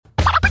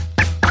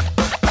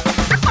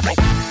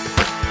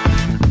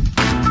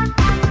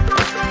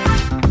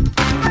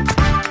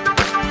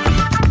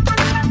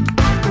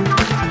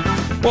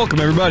Welcome,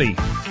 everybody.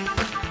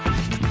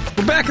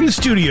 We're back in the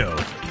studio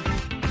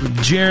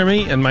with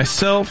Jeremy and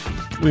myself.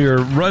 We are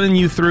running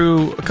you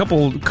through a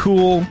couple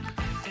cool,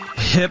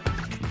 hip,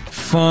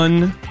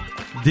 fun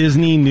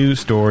Disney news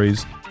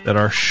stories that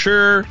are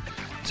sure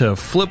to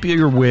flip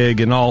your wig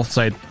in all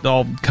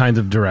kinds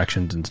of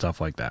directions and stuff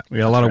like that. We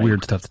got a lot of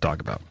weird stuff to talk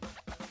about.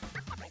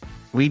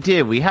 We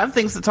did. We have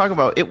things to talk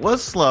about. It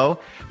was slow,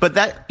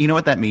 but you know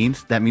what that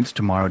means? That means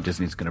tomorrow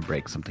Disney's going to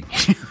break something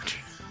huge.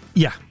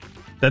 Yeah.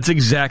 That's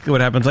exactly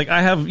what happens. Like,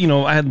 I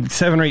had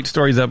 7 or 8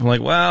 stories up. I'm like,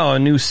 wow, a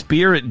new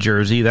Spirit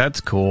jersey. That's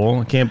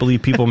cool. I can't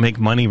believe people make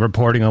money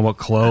reporting on what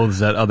clothes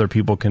that other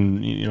people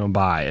can,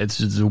 buy. It's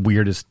just the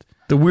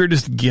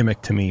weirdest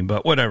gimmick to me,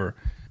 but whatever.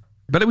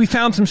 But we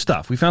found some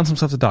stuff. We found some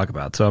stuff to talk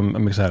about, so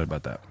I'm excited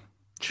about that.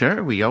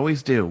 Sure, we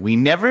always do. We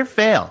never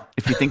fail.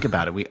 If you think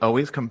about it, we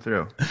always come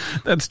through.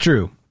 That's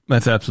true.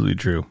 That's absolutely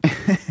true.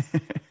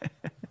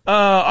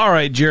 All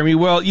right, Jeremy.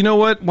 Well, you know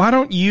what? Why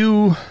don't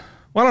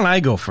I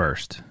go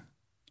first?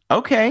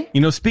 Okay.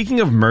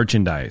 Speaking of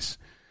merchandise,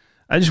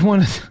 I just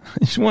wanted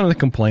to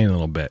complain a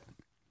little bit.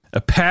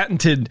 A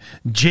patented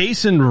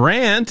Jason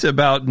rant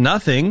about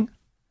nothing.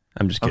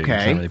 I'm just kidding. Okay.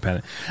 It's not really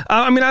patented.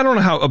 I don't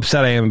know how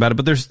upset I am about it,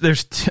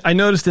 but I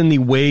noticed in the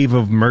wave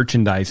of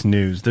merchandise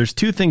news, there's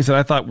 2 things that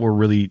I thought were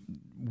really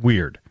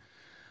weird.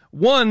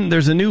 One,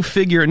 there's a new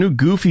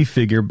Goofy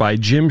figure by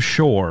Jim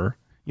Shore.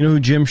 You know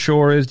who Jim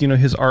Shore is? Do you know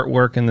his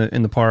artwork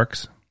in the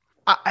parks?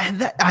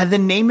 The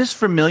name is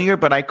familiar,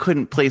 but I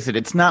couldn't place it.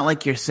 It's not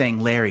like you're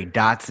saying Larry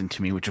Dotson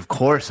to me, which of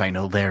course I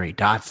know Larry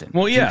Dotson.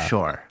 Well, yeah. Jim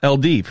Shore.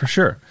 LD, for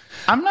sure.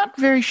 I'm not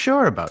very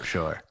sure about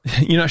Shore.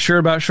 You're not sure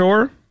about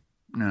Shore?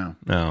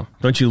 No.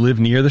 Don't you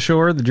live near the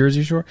shore, the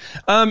Jersey Shore?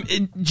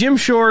 Jim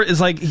Shore is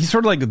he's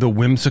sort of like the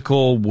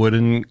whimsical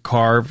wooden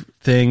carved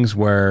things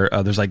where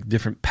there's like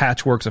different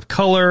patchworks of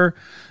color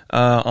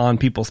on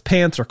people's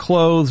pants or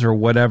clothes or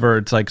whatever.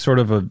 It's like sort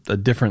of a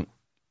different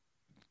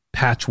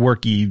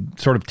patchworky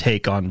sort of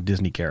take on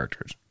Disney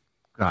characters.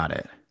 Got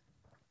it.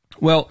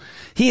 Well,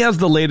 he has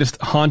the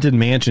latest Haunted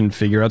Mansion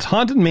figure. It's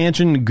Haunted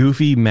Mansion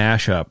Goofy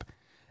mashup.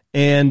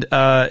 And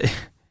I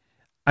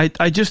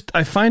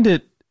find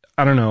it,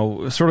 I don't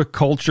know, sort of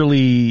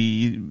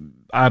culturally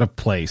out of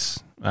place.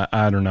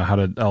 I don't know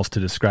how else to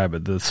describe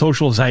it. The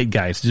social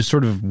zeitgeist is just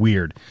sort of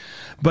weird.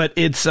 But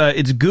it's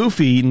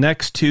Goofy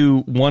next to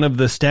one of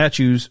the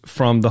statues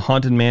from the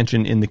Haunted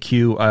Mansion in the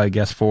queue, I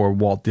guess, for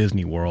Walt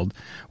Disney World,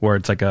 where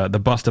it's like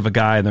the bust of a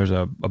guy and there's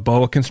a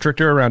boa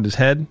constrictor around his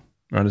head,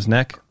 around his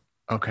neck.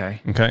 Okay.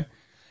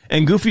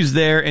 And Goofy's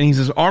there, and he's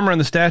his arm around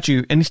the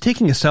statue, and he's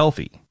taking a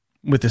selfie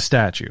with the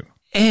statue.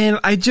 And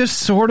I just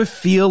sort of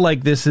feel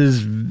like this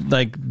is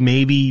like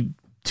maybe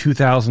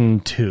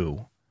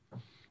 2002.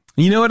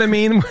 You know what I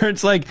mean? Where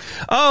it's like,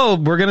 oh,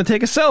 we're going to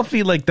take a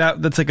selfie like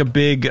that. That's like a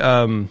big,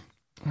 I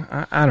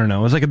don't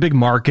know. It's like a big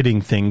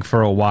marketing thing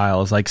for a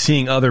while. It's like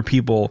seeing other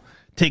people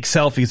take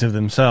selfies of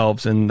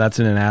themselves, and that's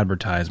in an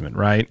advertisement,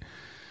 right?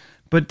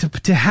 But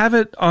to have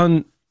it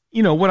on,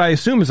 what I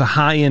assume is a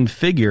high-end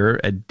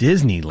figure at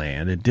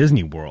Disneyland, at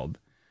Disney World.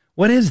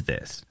 What is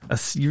this?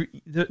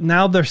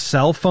 Now their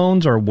cell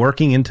phones are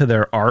working into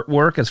their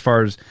artwork as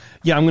far as,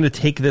 I'm going to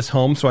take this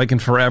home so I can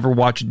forever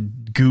watch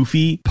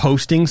Goofy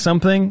posting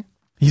something.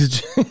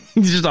 He's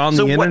just on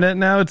the internet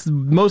now. It's the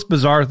most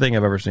bizarre thing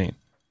I've ever seen.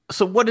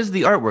 So what is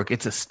the artwork?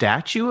 It's a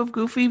statue of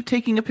Goofy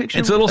taking a picture?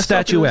 It's a little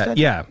statuette.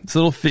 Yeah, it's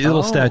a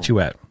little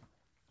statuette.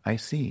 I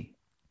see.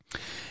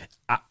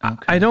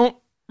 I don't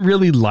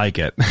really like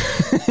it.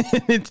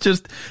 It's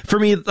just, for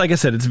me, like I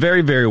said, it's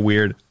very, very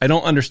weird. I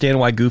don't understand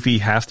why Goofy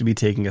has to be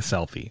taking a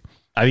selfie.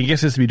 I guess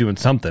he has to be doing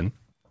something.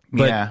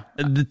 But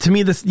to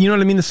me, this, you know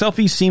what I mean? The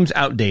selfie seems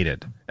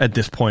outdated at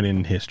this point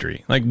in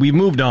history. Like, we've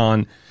moved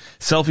on.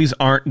 Selfies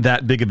aren't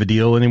that big of a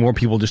deal anymore.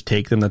 People just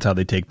take them. That's how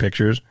they take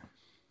pictures.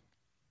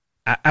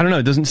 I don't know.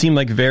 It doesn't seem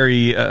like a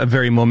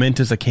very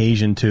momentous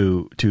occasion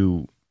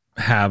to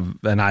have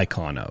an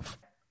icon of.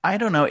 I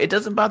don't know. It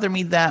doesn't bother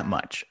me that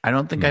much. I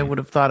don't think I would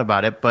have thought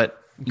about it, but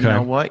you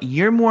know what?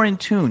 You're more in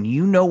tune.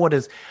 You know what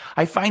is.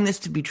 I find this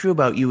to be true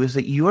about you is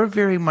that you're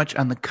very much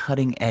on the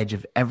cutting edge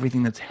of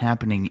everything that's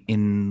happening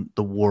in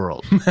the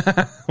world.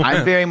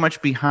 I'm very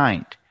much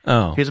behind.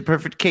 Oh. Here's a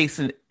perfect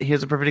case.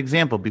 Here's a perfect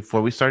example.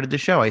 Before we started the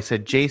show, I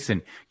said,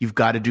 Jason, you've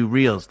got to do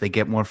reels. They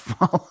get more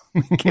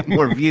get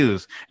more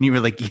views. And you were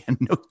like, yeah,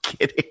 no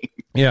kidding.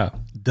 Yeah.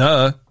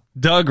 Duh,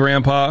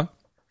 Grandpa.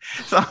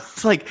 So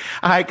it's like,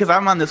 because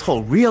I'm on this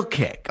whole reel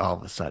kick all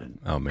of a sudden.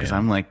 Oh, man. Because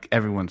I'm like,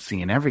 everyone's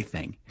seeing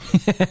everything.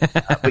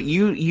 But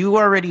you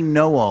already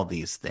know all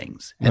these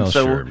things. And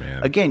so, sure,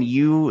 man. Again,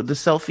 the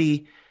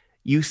selfie,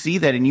 you see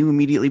that and you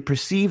immediately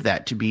perceive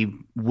that to be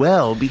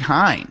well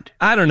behind.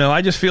 I don't know.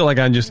 I just feel like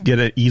I just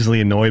get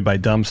easily annoyed by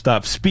dumb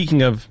stuff.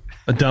 Speaking of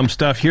dumb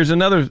stuff, here's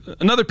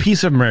another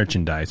piece of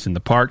merchandise in the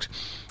parks.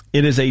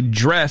 It is a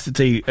dress.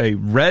 It's a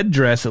red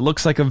dress. It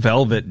looks like a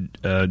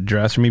velvet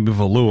dress or maybe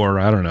velour.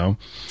 I don't know.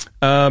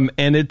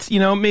 And it's,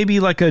 maybe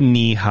like a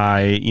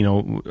knee-high,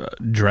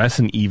 dress,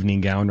 an evening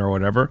gown or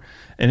whatever.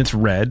 And it's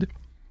red.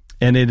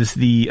 And it is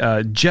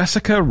the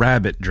Jessica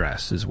Rabbit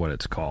dress is what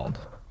it's called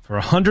for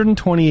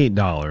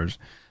 $128.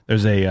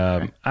 There's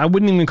I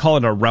wouldn't even call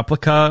it a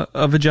replica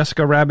of a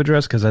Jessica Rabbit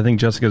dress, because I think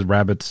Jessica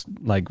Rabbit's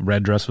like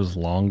red dress was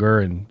longer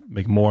and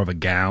like more of a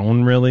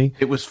gown, really.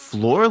 It was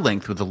floor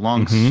length with a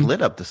long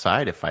slit up the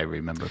side, if I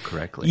remember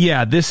correctly.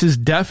 Yeah, this is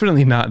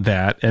definitely not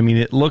that. I mean,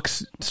 it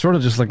looks sort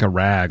of just like a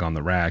rag on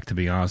the rack, to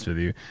be honest with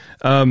you.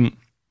 But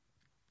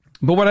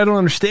what I don't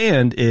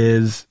understand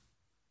is,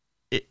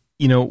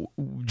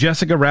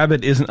 Jessica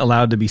Rabbit isn't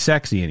allowed to be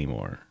sexy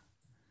anymore.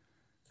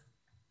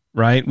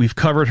 Right? We've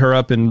covered her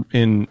up in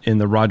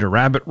the Roger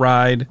Rabbit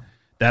ride.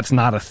 That's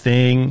not a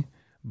thing.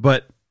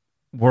 But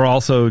we're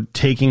also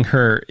taking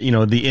her,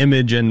 the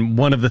image, and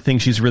one of the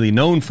things she's really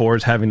known for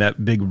is having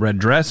that big red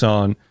dress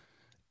on.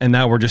 And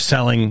now we're just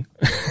selling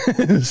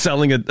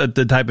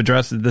the type of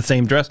dress, the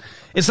same dress.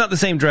 It's not the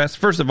same dress,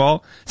 first of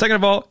all. Second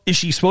of all, is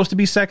she supposed to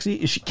be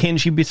sexy? Can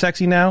she be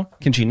sexy now?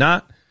 Can she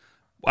not?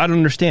 I don't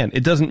understand.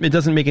 It doesn't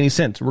make any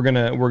sense. We're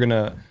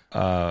gonna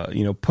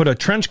put a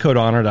trench coat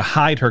on her to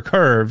hide her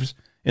curves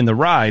in the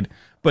ride,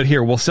 but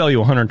here, we'll sell you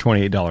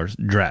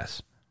 $128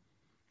 dress.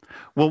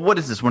 Well, what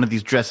is this? One of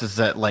these dresses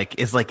that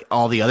is like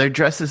all the other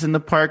dresses in the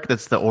park?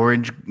 That's the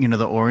orange,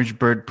 the orange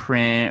bird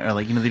print, or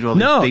they do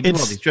all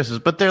these dresses,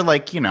 but they're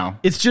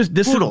it's just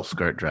this poodle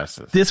skirt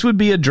dresses. This would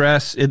be a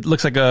dress. It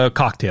looks like a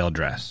cocktail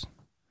dress.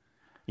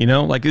 You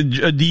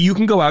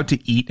can go out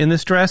to eat in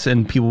this dress,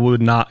 and people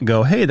would not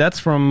go, "Hey,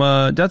 that's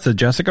a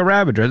Jessica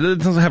Rabbit dress." It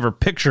doesn't have her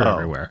picture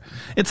everywhere.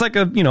 It's like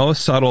a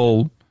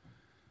subtle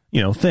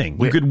thing.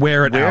 You could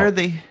wear it out.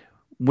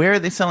 Where are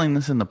they selling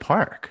this in the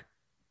park?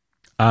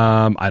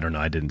 I don't know.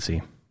 I didn't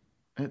see.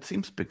 It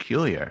seems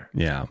peculiar.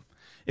 Yeah.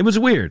 It was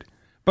weird.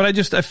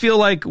 But I feel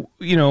like,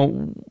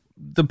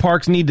 the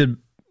parks need to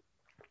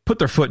put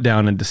their foot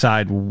down and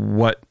decide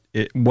what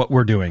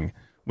we're doing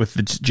with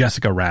the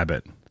Jessica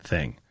Rabbit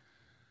thing.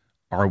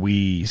 Are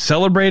we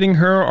celebrating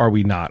her? Are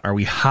we not? Are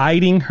we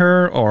hiding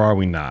her, or are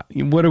we not?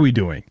 What are we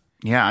doing?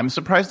 Yeah, I'm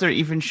surprised they're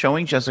even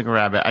showing Jessica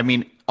Rabbit. I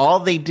mean, all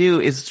they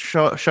do is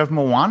shove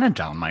Moana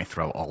down my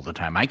throat all the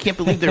time. I can't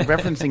believe they're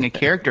referencing a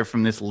character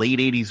from this late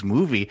 80s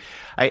movie.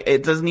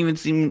 It doesn't even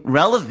seem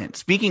relevant.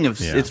 Speaking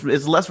of, it's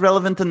less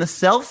relevant than the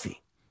selfie.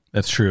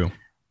 That's true.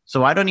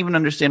 So I don't even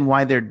understand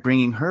why they're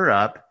bringing her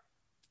up.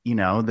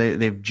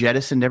 They've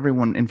jettisoned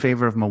everyone in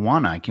favor of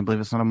Moana. I can't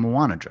believe it's not a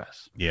Moana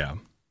dress. Yeah.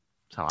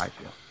 That's how I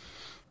feel.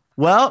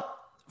 Well,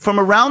 from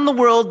around the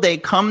world, they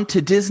come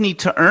to Disney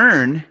to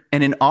earn,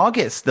 and in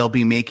August, they'll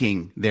be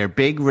making their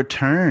big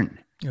return.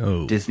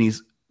 Oh.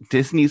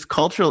 Disney's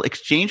cultural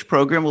exchange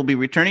program will be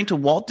returning to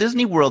Walt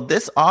Disney World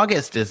this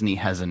August, Disney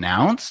has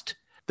announced.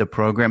 The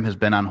program has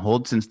been on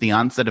hold since the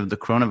onset of the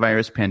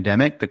coronavirus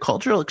pandemic. The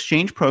cultural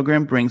exchange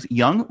program brings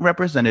young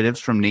representatives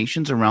from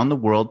nations around the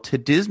world to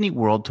Disney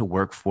World to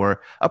work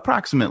for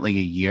approximately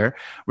a year,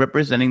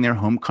 representing their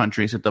home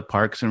countries at the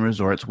parks and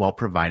resorts while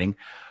providing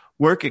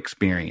work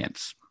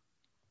experience.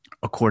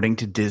 According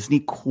to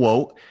Disney,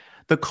 quote,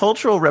 "The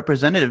cultural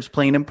representatives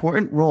play an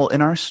important role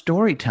in our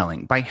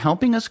storytelling by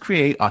helping us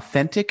create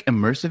authentic,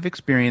 immersive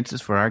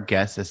experiences for our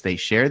guests as they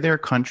share their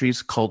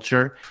country's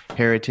culture,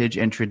 heritage,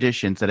 and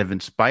traditions that have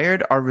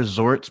inspired our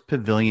resorts,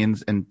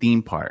 pavilions, and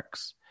theme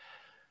parks."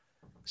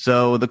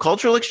 So the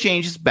cultural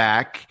exchange is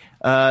back.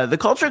 The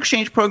cultural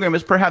exchange program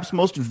is perhaps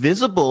most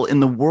visible in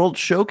the World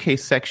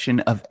Showcase section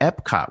of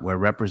Epcot, where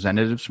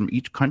representatives from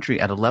each country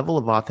add a level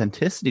of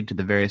authenticity to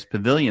the various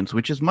pavilions,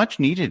 which is much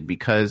needed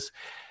because,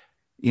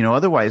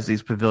 otherwise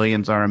these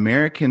pavilions are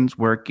Americans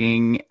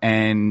working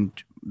and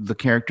the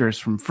characters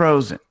from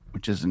Frozen,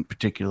 which isn't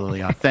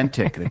particularly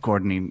authentic.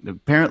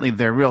 Apparently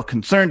they're real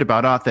concerned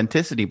about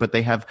authenticity, but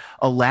they have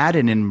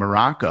Aladdin in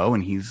Morocco,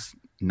 and he's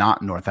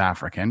not North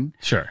African.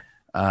 Sure.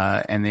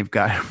 And they've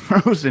got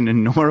Frozen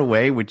in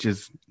Norway, which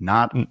is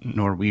not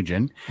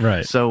Norwegian.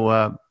 Right.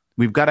 So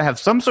we've got to have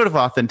some sort of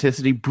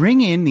authenticity.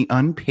 Bring in the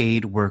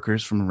unpaid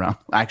workers from around.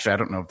 Actually, I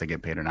don't know if they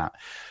get paid or not.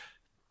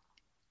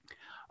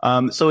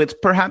 So it's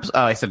perhaps,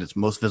 I said it's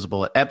most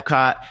visible at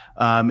Epcot.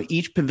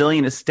 Each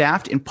pavilion is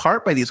staffed in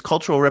part by these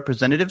cultural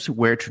representatives who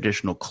wear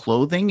traditional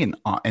clothing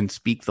and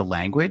speak the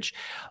language.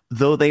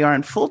 Though they are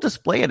in full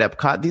display at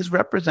Epcot, these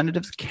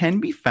representatives can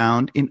be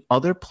found in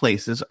other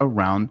places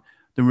around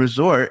the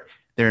resort.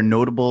 They're a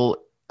notable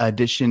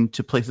addition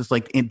to places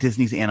like in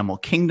Disney's Animal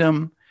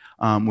Kingdom,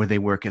 where they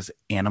work as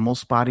animal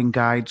spotting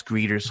guides,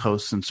 greeters,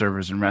 hosts, and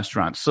servers in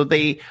restaurants. So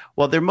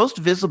while they're most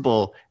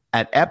visible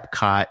at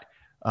Epcot,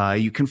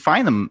 you can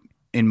find them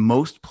in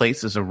most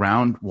places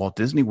around Walt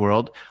Disney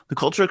World. The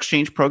Cultural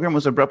Exchange Program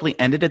was abruptly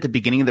ended at the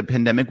beginning of the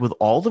pandemic, with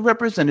all the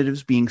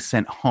representatives being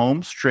sent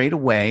home straight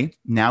away.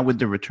 Now, with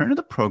the return of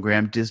the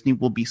program, Disney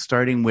will be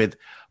starting with,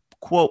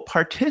 quote,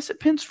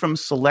 "participants from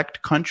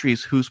select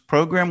countries whose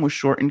program was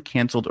shortened,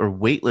 canceled, or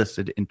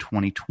waitlisted in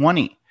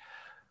 2020.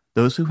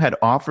 Those who had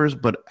offers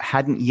but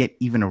hadn't yet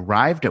even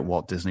arrived at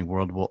Walt Disney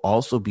World will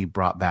also be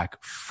brought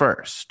back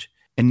first.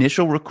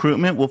 Initial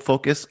recruitment will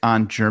focus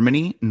on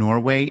Germany,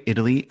 Norway,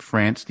 Italy,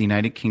 France, the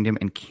United Kingdom,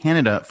 and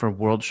Canada for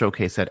World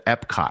Showcase at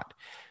Epcot.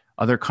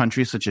 Other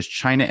countries such as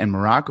China and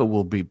Morocco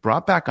will be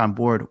brought back on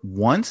board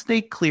once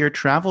they clear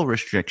travel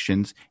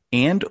restrictions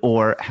and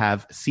or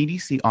have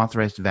CDC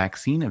authorized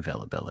vaccine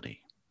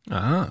availability.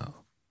 Oh.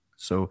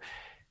 So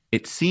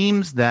it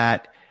seems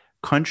that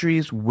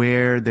countries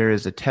where there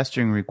is a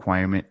testing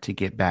requirement to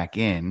get back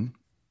in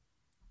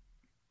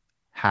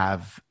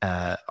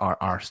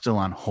are still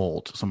on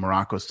hold. So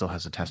Morocco still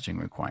has a testing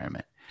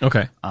requirement.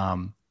 Okay.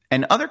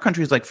 And other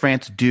countries like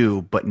France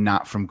do, but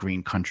not from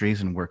green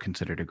countries, and we're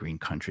considered a green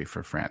country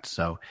for France.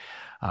 So,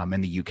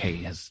 and the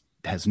UK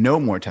has no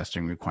more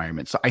testing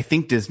requirements. So I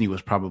think Disney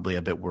was probably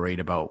a bit worried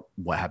about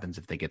what happens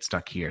if they get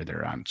stuck here.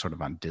 They're on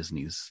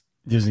Disney's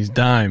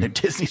dime. They're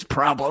Disney's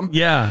problem.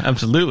 Yeah,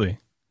 absolutely.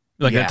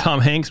 Like a Tom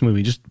Hanks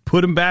movie. Just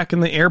put him back in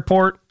the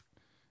airport.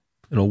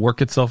 It'll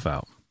work itself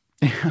out.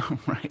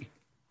 Right.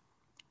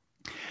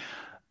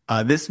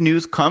 This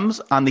news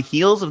comes on the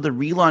heels of the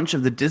relaunch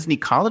of the Disney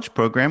College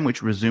program,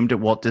 which resumed at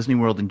Walt Disney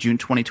World in June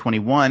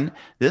 2021.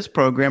 This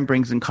program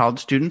brings in college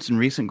students and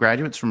recent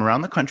graduates from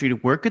around the country to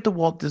work at the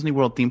Walt Disney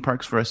World theme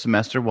parks for a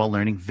semester while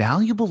learning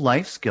valuable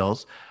life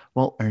skills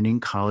while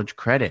earning college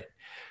credit.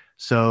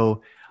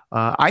 So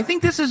I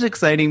think this is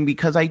exciting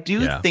because I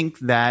do think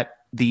that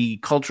the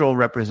cultural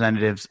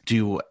representatives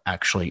do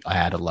actually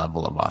add a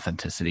level of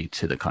authenticity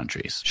to the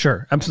countries.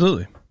 Sure,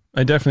 absolutely.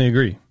 I definitely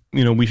agree.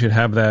 We should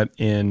have that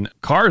in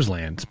Cars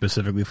Land,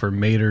 specifically for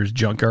Mater's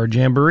Junkyard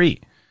Jamboree,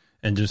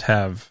 and just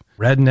have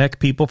redneck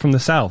people from the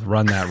South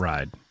run that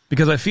ride.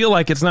 Because I feel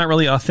like it's not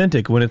really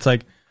authentic when it's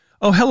like,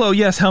 oh, hello,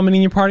 yes, how many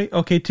in your party?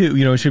 Okay, 2.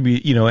 It should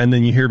be, and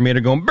then you hear Mater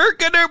going,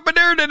 I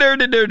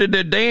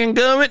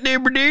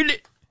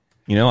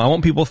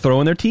want people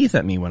throwing their teeth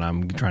at me when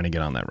I'm trying to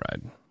get on that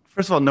ride.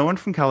 First of all, no one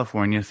from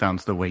California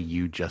sounds the way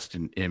you just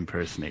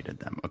impersonated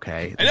them,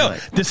 okay? I know.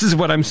 This is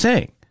what I'm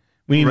saying.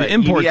 We need to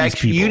import these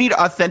people. You need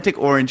authentic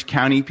Orange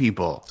County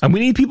people. And we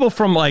need people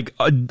from like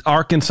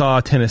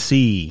Arkansas,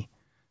 Tennessee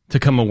to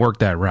come and work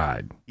that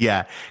ride.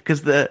 Yeah,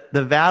 because the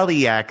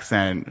Valley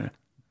accent,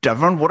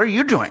 Devon, what are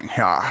you doing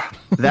here?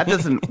 That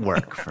doesn't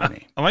work for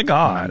me. Oh my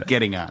God. I'm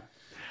getting on.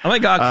 Oh my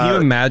God. Can you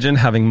imagine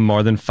having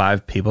more than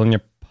 5 people in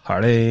your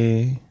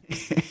party?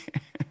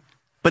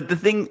 But the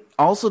thing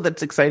also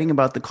that's exciting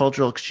about the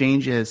cultural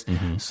exchange is,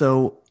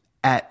 so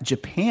at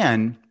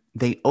Japan,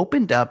 they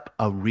opened up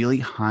a really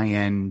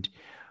high-end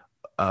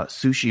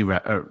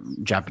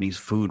sushi Japanese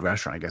food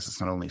restaurant. I guess it's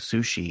not only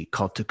sushi,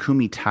 called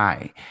Takumi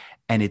Thai,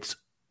 and it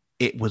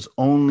was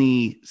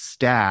only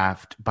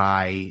staffed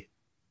by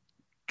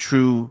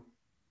true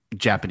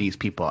Japanese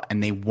people,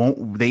 and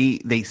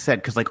they said,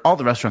 because like all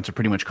the restaurants have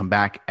pretty much come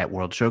back at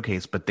World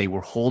Showcase, but they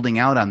were holding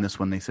out on this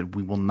one. They said,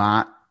 we will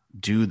not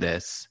do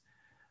this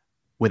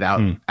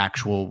without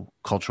actual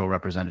cultural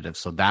representatives.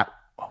 So that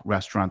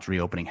restaurant's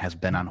reopening has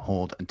been on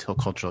hold until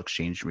cultural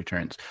exchange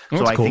returns.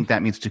 So I think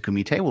that means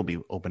Takumi Thai will be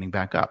opening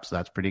back up. So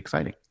that's pretty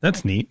exciting.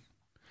 That's neat.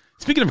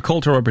 Speaking of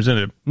cultural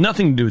representative,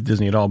 nothing to do with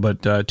Disney at all,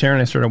 but Tara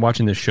and I started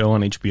watching this show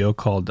on HBO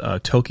called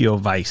Tokyo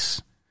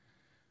Vice.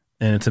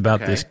 And it's about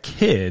this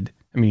kid.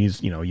 I mean,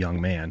 he's, a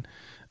young man,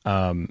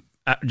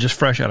 just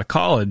fresh out of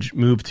college,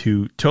 moved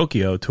to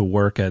Tokyo to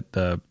work at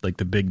the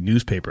big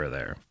newspaper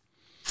there.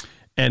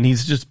 And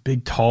he's just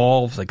big,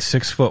 tall, like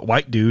 6-foot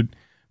white dude,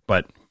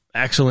 but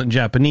excellent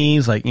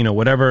Japanese,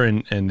 whatever.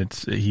 And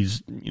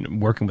he's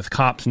working with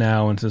cops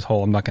now, and it's this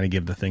whole, I'm not going to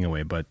give the thing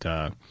away, but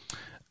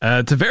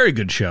it's a very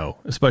good show,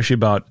 especially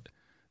about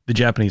the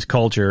Japanese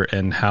culture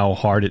and how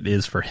hard it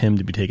is for him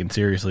to be taken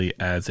seriously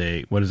as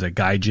a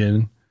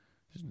gaijin,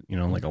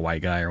 like a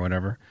white guy or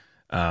whatever.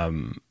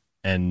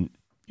 And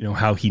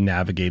how he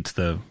navigates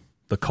the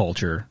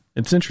culture.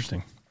 It's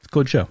interesting. It's a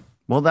good show.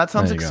 Well, that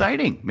sounds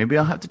exciting. Maybe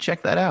I'll have to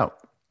check that out.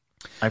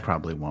 I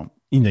probably won't.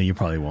 You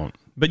probably won't.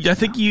 But I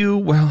think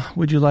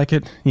would you like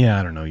it? Yeah,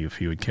 I don't know if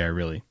you would care,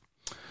 really.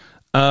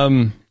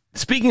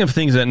 Speaking of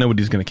things that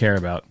nobody's going to care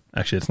about,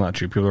 actually, it's not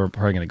true. People are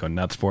probably going to go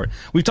nuts for it.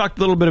 We've talked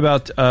a little bit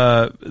about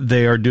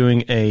they are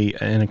doing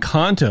an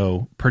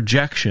Encanto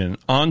projection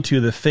onto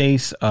the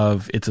face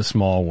of It's a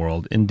Small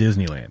World in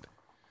Disneyland.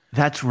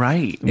 That's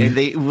right.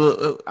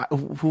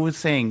 Who was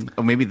saying,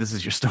 maybe this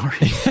is your story.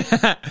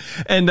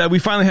 And we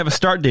finally have a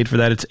start date for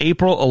that. It's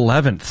April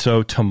 11th,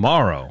 so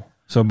tomorrow.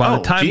 So by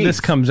the time this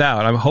comes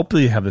out, I hope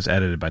you have this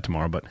edited by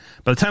tomorrow, but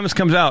by the time this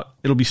comes out,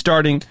 it'll be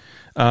starting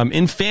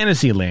in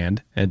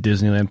Fantasyland at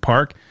Disneyland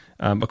Park.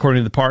 According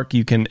to the park,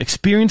 you can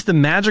experience the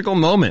magical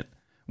moment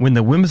when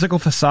the whimsical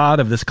facade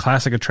of this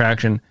classic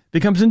attraction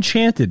becomes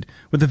enchanted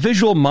with a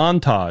visual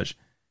montage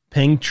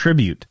paying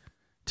tribute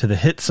to the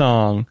hit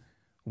song,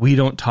 We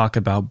Don't Talk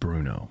About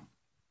Bruno.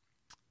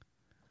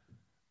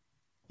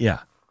 Yeah,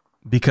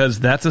 because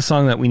that's a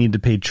song that we need to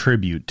pay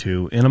tribute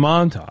to in a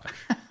montage.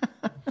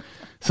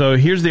 So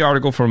here's the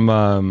article from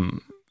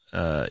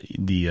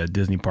the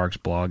Disney Parks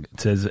blog.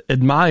 It says,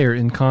 admire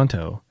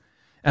Encanto.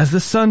 As the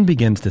sun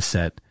begins to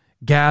set,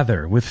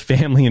 gather with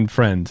family and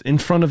friends in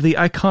front of the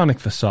iconic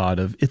facade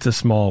of It's a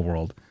Small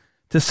World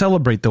to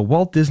celebrate the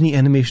Walt Disney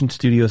Animation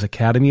Studios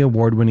Academy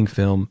Award-winning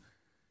film,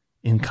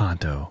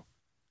 Encanto.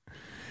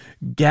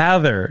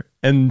 Gather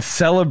and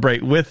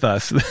celebrate with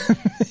us.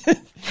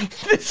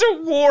 It's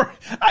a war.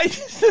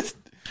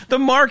 The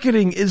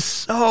marketing is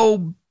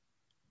so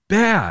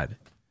bad.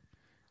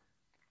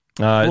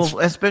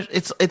 Especially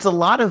it's a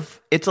lot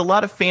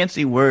of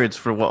fancy words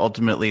for what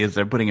ultimately is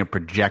they're putting a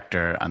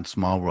projector on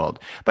Small World.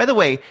 By the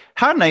way,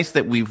 how nice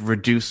that we've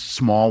reduced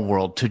Small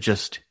World to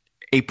just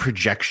a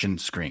projection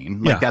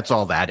screen. Like that's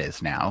all that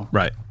is now.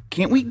 Right.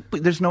 Can't we?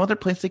 There's no other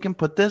place they can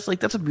put this. Like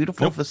that's a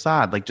beautiful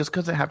facade. Like just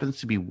because it happens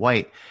to be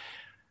white,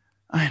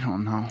 I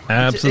don't know.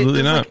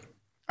 Absolutely not. Like,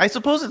 I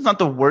suppose it's not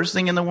the worst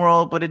thing in the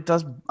world, but it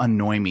does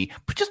annoy me.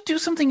 But just do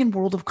something in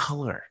World of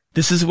Color.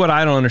 This is what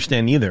I don't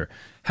understand either.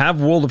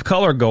 Have World of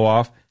Color go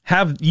off.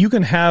 You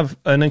can have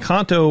an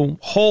Encanto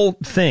whole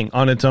thing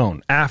on its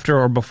own after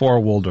or before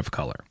World of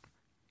Color.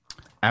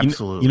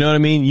 Absolutely. You know what I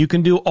mean? You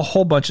can do a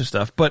whole bunch of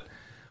stuff, but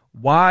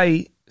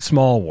why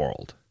Small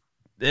World?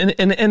 And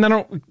I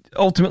don't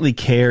ultimately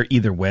care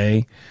either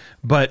way,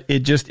 but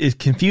it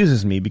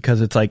confuses me because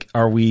it's like,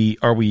 are we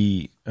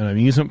an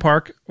amusement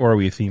park or are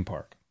we a theme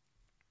park?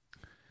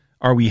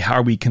 Are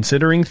we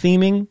considering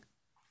theming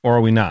or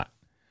are we not?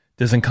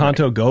 Does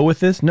Encanto go with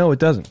this? No, it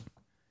doesn't.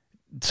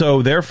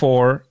 So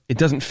therefore, it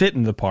doesn't fit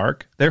in the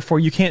park. Therefore,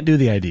 you can't do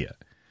the idea.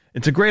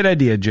 It's a great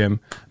idea,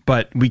 Jim,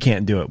 but we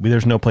can't do it.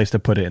 There's no place to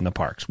put it in the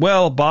parks.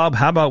 Well, Bob,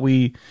 how about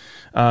we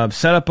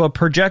set up a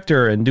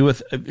projector and do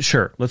it?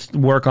 Sure, let's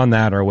work on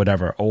that or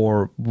whatever,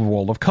 or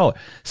World of Color,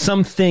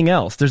 something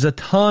else. There's a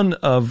ton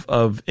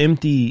of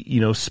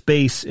empty,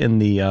 space in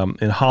the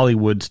in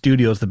Hollywood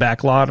studios, the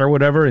back lot or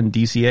whatever in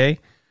DCA.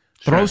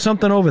 Sure. Throw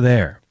something over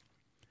there.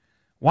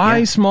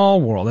 Why Small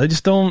World? I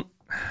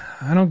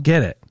don't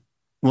get it.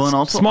 Well, and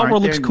also Small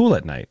World looks cool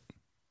at night.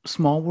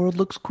 Small World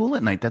looks cool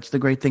at night. That's the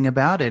great thing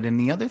about it. And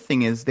the other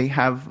thing is they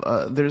have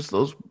there's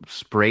those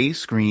spray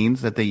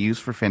screens that they use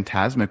for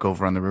Fantasmic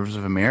over on the Rivers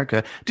of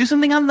America. Do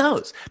something on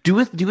those. Do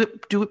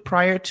it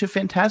prior to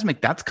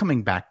Fantasmic. That's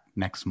coming back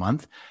next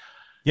month.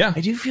 Yeah.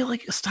 I do feel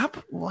like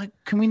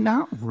can we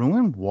not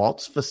ruin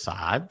Walt's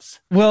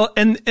facades? Well,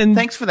 and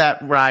thanks for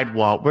that ride,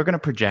 Walt. We're gonna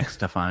project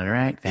stuff on it, all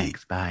right?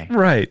 Thanks. Bye.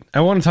 Right. I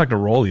want to talk to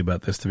Rolly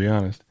about this, to be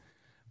honest.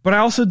 But I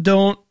also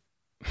don't.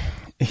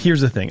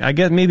 Here's the thing. I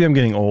guess maybe I'm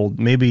getting old.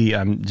 Maybe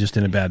I'm just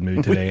in a bad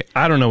mood today.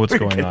 I don't know what's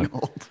going on.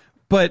 Old.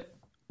 But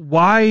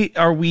why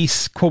are we,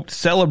 quote,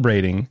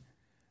 celebrating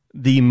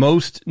the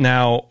most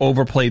now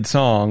overplayed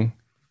song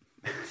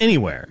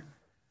anywhere?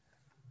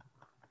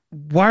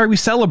 Why are we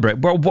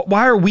celebrating?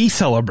 Why are we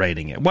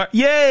celebrating it?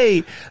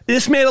 Yay!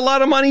 This made a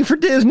lot of money for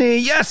Disney.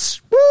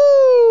 Yes!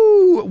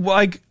 Woo!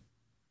 Like,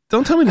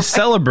 don't tell me to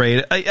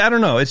celebrate. I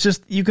don't know. It's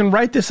just, you can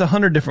write this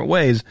 100 different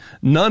ways,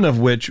 none of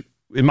which,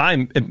 in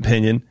my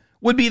opinion,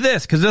 would be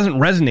this, because it doesn't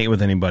resonate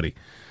with anybody.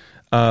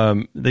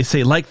 They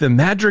say, like the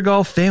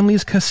Madrigal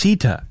family's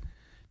casita,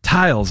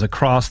 tiles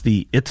across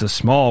the It's a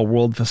Small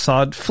World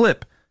facade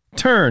flip,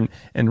 turn,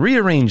 and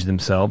rearrange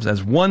themselves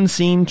as one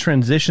scene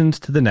transitions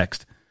to the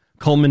next,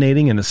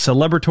 culminating in a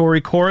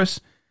celebratory chorus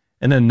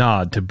and a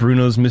nod to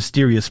Bruno's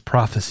mysterious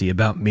prophecy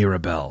about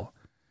Mirabelle.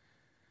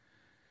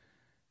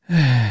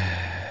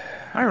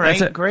 All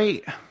right,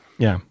 great.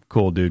 Yeah,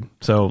 cool, dude.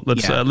 So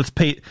let's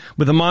pay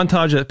with a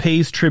montage that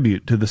pays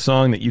tribute to the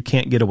song that you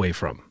can't get away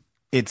from.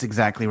 It's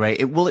exactly right.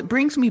 It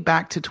brings me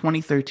back to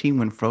 2013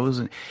 when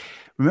Frozen.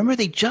 Remember,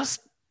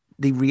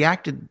 they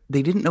reacted.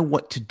 They didn't know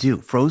what to do.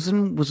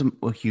 Frozen was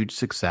a huge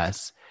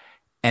success,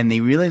 and they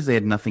realized they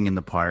had nothing in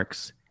the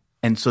parks,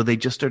 and so they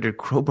just started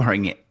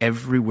crowbarring it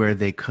everywhere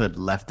they could,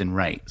 left and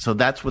right. So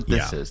that's what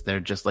this is. They're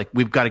just like,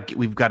 we've got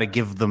to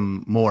give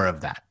them more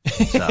of that.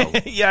 So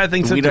yeah, I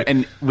think so too.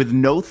 And with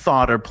no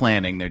thought or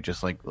planning, they're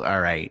just like,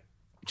 all right,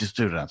 just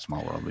do it on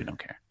Small World. We don't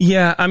care.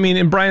 Yeah, I mean,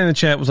 and Brian in the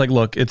chat was like,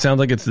 look, it sounds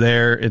like it's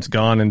there. It's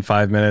gone in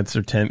 5 minutes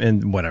or 10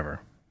 and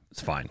whatever.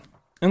 It's fine.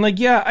 And like,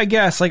 yeah, I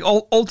guess like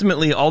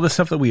ultimately all the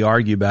stuff that we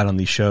argue about on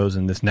these shows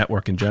and this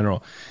network in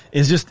general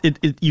is just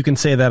you can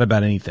say that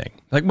about anything.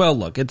 Like, well,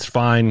 look, it's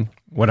fine.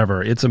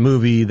 Whatever. It's a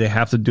movie. They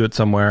have to do it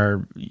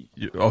somewhere.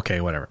 Okay,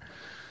 whatever.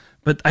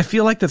 But I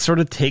feel like that sort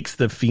of takes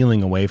the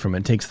feeling away from it.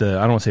 It takes the,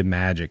 I don't want to say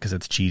magic because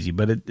it's cheesy,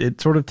 but it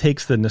sort of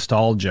takes the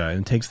nostalgia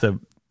and takes the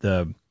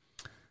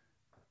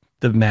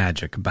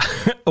magic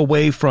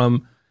away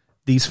from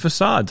these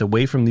facades,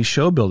 away from these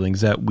show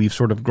buildings that we've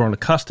sort of grown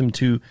accustomed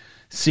to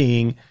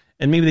seeing.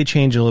 And maybe they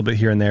change a little bit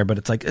here and there, but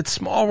it's like, it's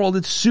Small World.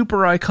 It's super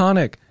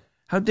iconic.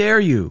 How dare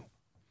you?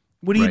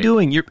 What are you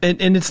doing?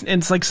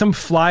 It's like some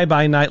fly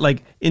by night.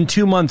 Like in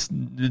 2 months,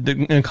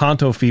 the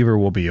Encanto fever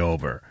will be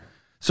over.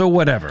 So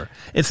whatever.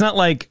 It's not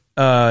like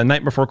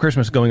Night Before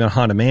Christmas going on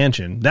Haunted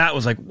Mansion. That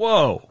was like,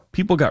 whoa,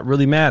 people got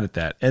really mad at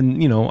that.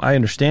 And, I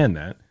understand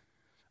that.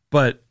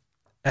 But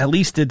at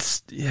least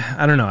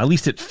I don't know, at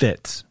least it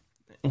fits.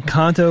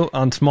 Encanto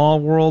on Small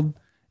World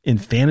in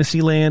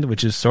Fantasyland,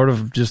 which is sort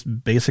of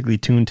just basically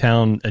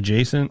Toontown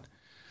adjacent.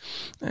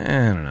 I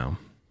don't know.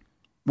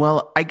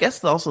 Well, I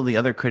guess also the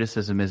other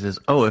criticism is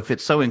if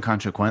it's so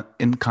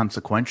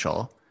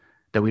inconsequential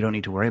that we don't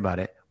need to worry about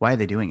it, why are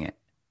they doing it?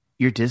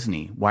 You're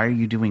Disney. Why are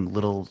you doing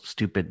little,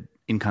 stupid,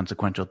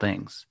 inconsequential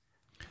things?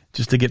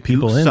 Just to get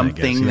people do in,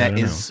 something I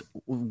guess.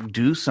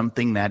 Do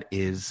something that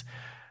is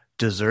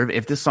deserve,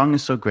 if this song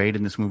is so great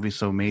and this movie is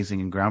so amazing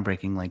and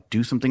groundbreaking, like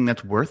do something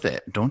that's worth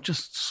it. Don't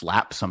just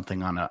slap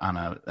something on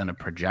a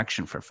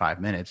projection for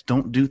 5 minutes.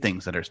 Don't do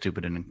things that are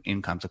stupid and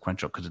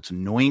inconsequential, because it's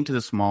annoying to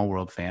the Small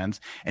World fans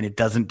and it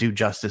doesn't do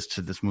justice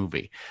to this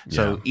movie.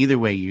 So either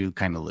way, you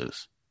kind of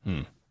lose.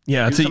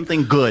 Yeah, do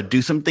something good,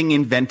 do something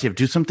inventive,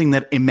 do something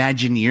that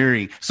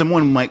Imagineering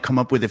someone might come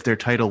up with if their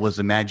title was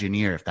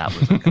Imagineer, if that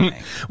was a thing.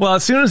 Well,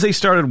 as soon as they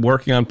started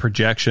working on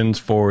projections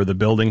for the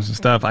buildings and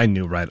stuff, I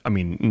knew right. I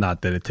mean,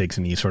 not that it takes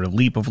any sort of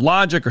leap of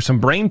logic or some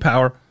brain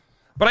power,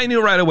 but I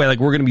knew right away, like,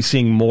 we're going to be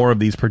seeing more of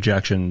these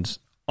projections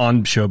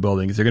on show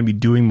buildings. They're going to be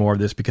doing more of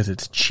this because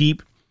it's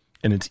cheap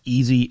and it's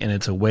easy and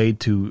it's a way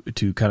to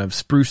kind of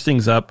spruce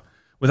things up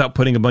without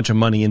putting a bunch of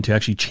money into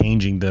actually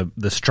changing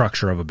the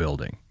structure of a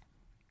building.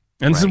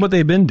 And this is what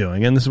they've been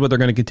doing, and this is what they're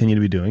going to continue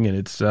to be doing, and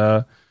it's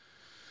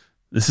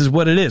this is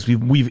what it is.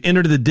 We've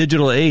entered the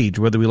digital age,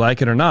 whether we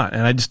like it or not,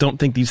 and I just don't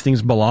think these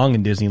things belong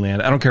in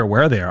Disneyland. I don't care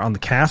where they are. On the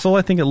castle,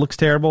 I think it looks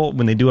terrible.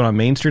 When they do it on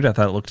Main Street, I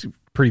thought it looked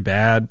pretty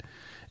bad.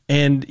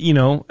 And, you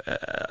know,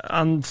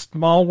 on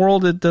Small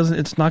World,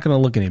 it's not going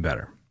to look any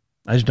better.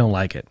 I just don't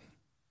like it.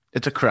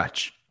 It's a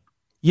crutch.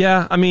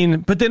 Yeah, I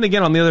mean, but then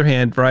again, on the other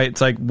hand, right, it's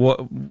like,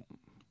 what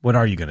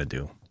are you going to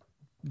do?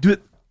 Do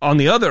it. On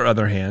the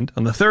other hand,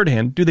 on the third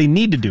hand, do they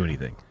need to do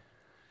anything?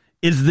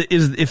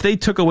 If they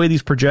took away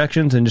these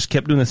projections and just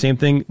kept doing the same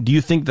thing, do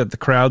you think that the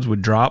crowds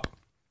would drop?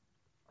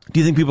 Do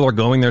you think people are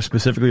going there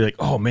specifically like,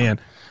 oh man,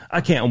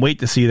 I can't wait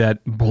to see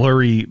that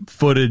blurry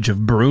footage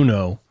of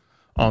Bruno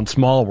on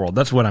Small World?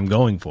 That's what I'm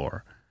going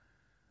for.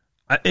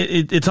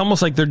 It's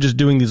almost like they're just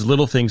doing these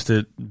little things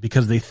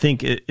because they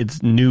think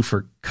it's new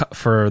for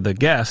the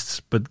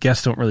guests, but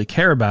guests don't really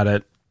care about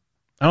it.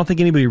 I don't think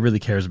anybody really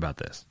cares about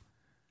this.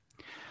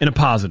 In a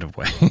positive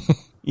way.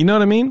 You know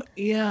what I mean?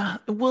 Yeah.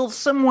 Well,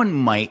 someone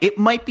might. It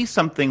might be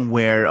something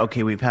where,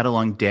 okay, we've had a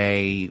long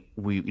day.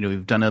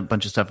 We've done a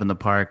bunch of stuff in the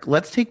park.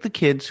 Let's take the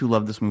kids who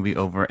love this movie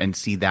over and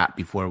see that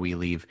before we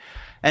leave.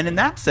 And in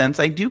that sense,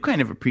 I do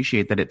kind of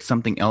appreciate that it's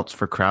something else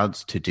for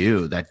crowds to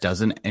do that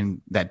doesn't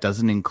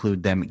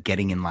include them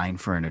getting in line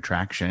for an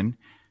attraction.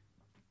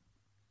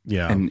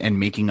 Yeah.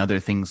 And making other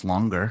things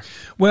longer.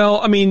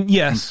 Well, I mean,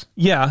 yes.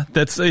 Yeah,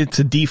 it's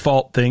a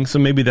default thing. So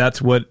maybe that's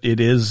what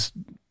it is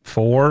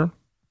for,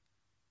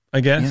 I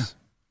guess.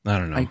 Yeah. I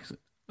don't know.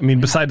 I mean,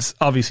 besides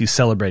obviously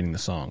celebrating the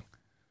song.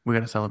 We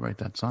got to celebrate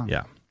that song.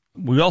 Yeah.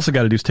 We also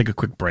got to do is take a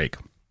quick break.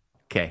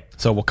 Okay.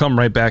 So we'll come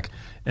right back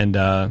and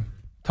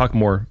talk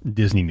more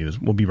Disney news.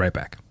 We'll be right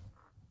back.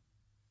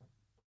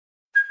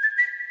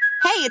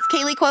 Hey, it's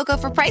Kaylee Cuoco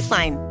for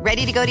Priceline.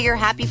 Ready to go to your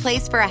happy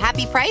place for a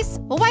happy price?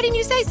 Well, why didn't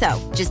you say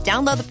so? Just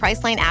download the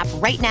Priceline app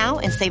right now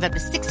and save up to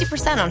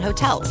 60% on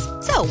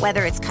hotels. So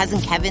whether it's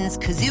Cousin Kevin's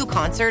Kazoo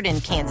Concert in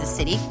Kansas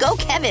City, go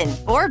Kevin,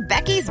 or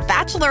Becky's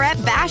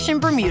Bachelorette Bash in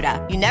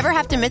Bermuda, you never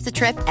have to miss a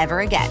trip ever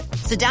again.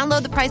 So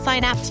download the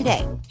Priceline app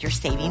today. Your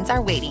savings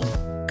are waiting.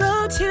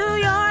 Go to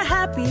your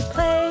happy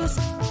place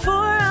for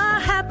a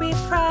happy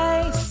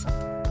price.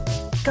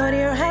 Go to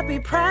your happy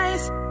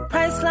price,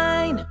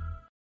 Priceline.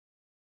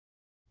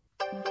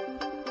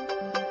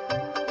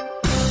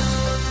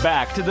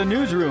 Back to the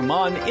newsroom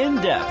on In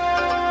Depth.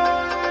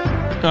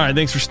 All right,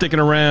 thanks for sticking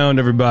around,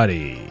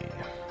 everybody.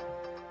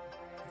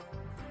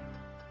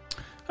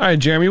 All right,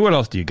 Jeremy, what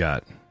else do you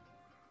got?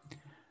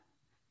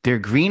 Their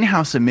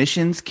greenhouse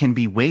emissions can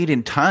be weighed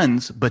in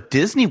tons, but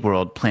Disney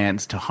World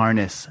plans to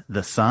harness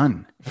the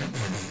sun.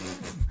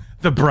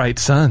 The bright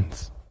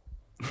suns.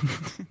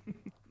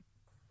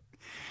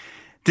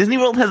 Disney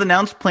World has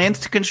announced plans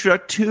to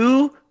construct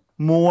 2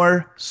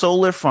 more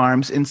solar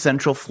farms in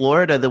Central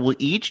Florida that will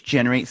each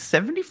generate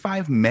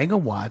 75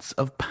 megawatts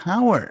of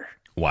power.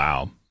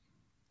 Wow.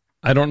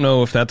 I don't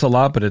know if that's a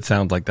lot, but it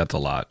sounds like that's a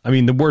lot. I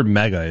mean, the word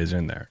mega is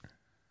in there.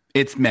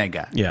 It's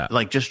mega. Yeah.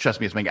 Like, just trust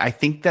me, it's mega. I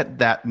think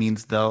that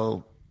means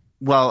I'll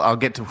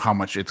get to how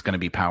much it's going to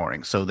be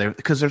powering. So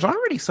because there's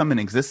already some in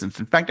existence.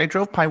 In fact, I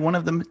drove by one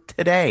of them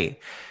today.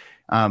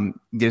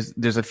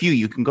 There's a few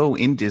you can go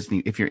in Disney.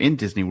 If you're in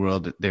Disney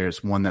World,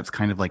 there's one that's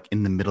kind of like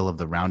in the middle of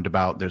the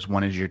roundabout. There's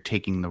one as you're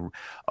taking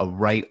a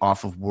right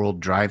off of World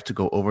Drive to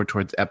go over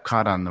towards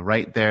Epcot on the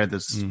right there.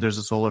 There's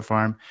a solar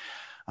farm.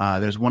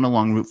 There's one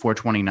along Route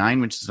 429,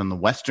 which is on the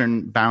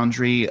western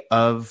boundary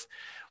of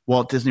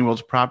Walt Disney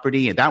World's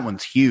property. And that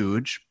one's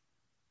huge.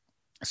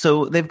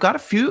 So they've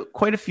got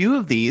quite a few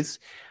of these.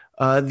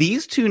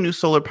 These 2 new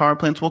solar power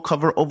plants will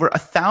cover over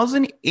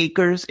 1,000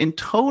 acres in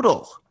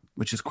total,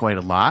 which is quite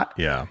a lot.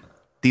 Yeah.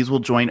 These will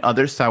join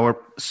other solar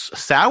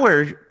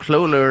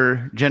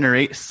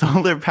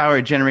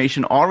power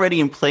generation already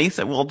in place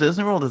at Walt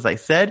Disney World, as I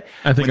said.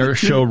 I think our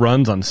show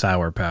runs on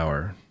sour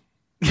power.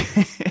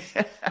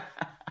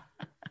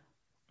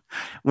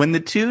 When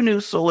the 2 new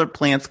solar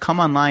plants come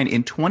online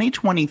in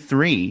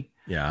 2023.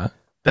 Yeah.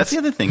 That's the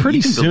other thing. Pretty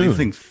you can soon. build these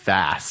things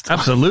fast.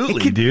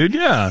 Absolutely, dude.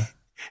 Yeah.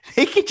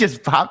 They could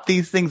just pop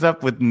these things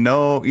up with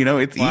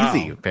it's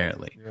easy,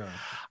 apparently. Yeah.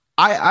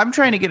 I'm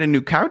trying to get a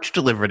new couch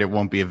delivered. It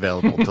won't be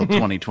available until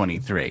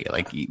 2023.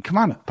 Like, come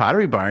on,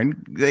 Pottery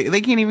Barn. They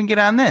can't even get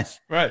on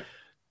this. Right.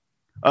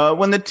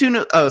 When the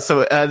two,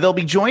 they'll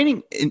be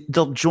joining.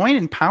 They'll join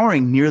in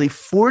powering nearly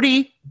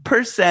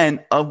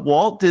 40% of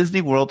Walt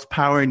Disney World's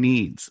power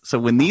needs. So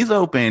when these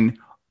open,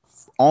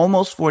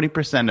 almost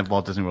 40% of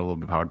Walt Disney World will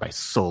be powered by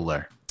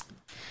solar.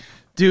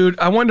 Dude,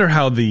 I wonder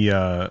how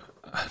the.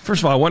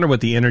 First of all, I wonder what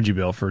the energy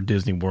bill for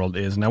Disney World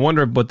is, and I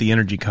wonder what the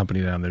energy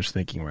company down there's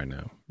thinking right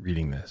now.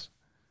 Reading this.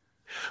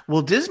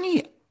 Well,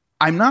 Disney,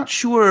 I'm not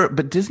sure,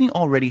 but Disney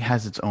already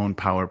has its own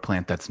power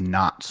plant that's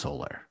not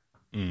solar.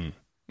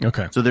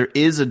 Okay. So there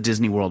is a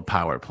Disney World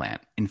power plant.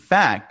 In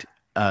fact,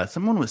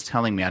 someone was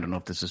telling me, I don't know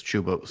if this is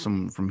true, but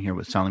someone from here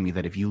was telling me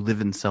that if you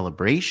live in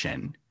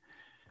Celebration,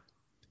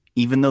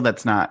 even though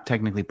that's not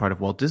technically part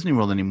of Walt Disney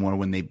World anymore,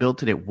 when they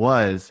built it, it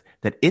was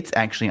that it's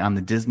actually on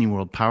the Disney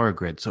World power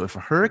grid. So if a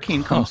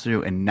hurricane comes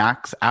through and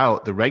knocks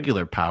out the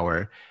regular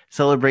power,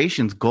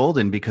 Celebration's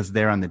golden because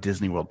they're on the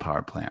Disney World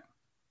power plant.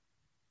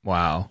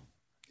 Wow.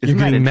 Isn't You're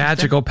that getting interesting?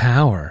 magical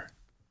power.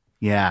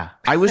 Yeah.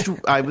 I was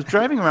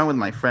driving around with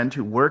my friend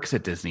who works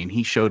at Disney, and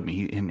he showed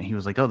me, and he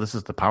was like, "Oh, this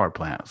is the power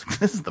plant." I was like,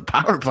 "This is the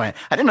power plant.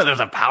 I didn't know there was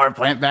a power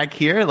plant back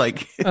here."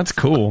 Like, That's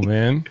cool,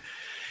 man.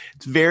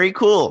 it's very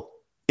cool.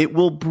 It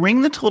will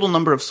bring the total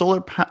number of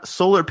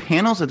solar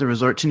panels at the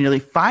resort to nearly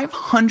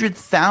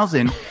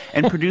 500,000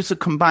 and produce a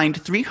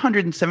combined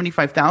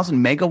 375,000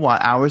 megawatt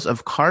hours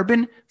of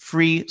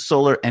carbon-free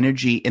solar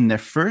energy in their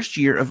first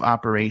year of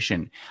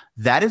operation.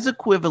 That is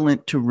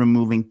equivalent to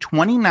removing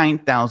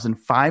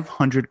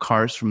 29,500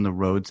 cars from the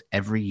roads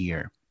every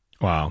year.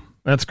 Wow.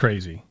 That's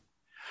crazy.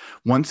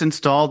 Once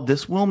installed,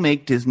 this will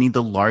make Disney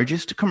the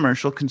largest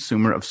commercial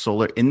consumer of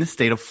solar in the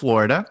state of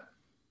Florida.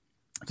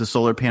 The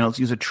solar panels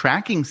use a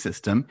tracking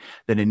system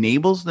that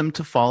enables them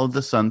to follow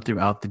the sun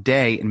throughout the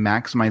day and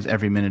maximize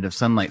every minute of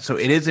sunlight. So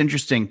it is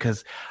interesting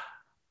because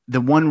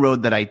the one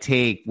road that I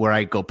take where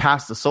I go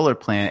past the solar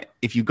plant,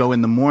 if you go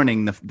in the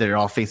morning, they're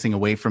all facing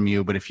away from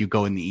you. But if you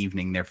go in the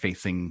evening, they're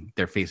facing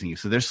you.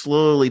 So they're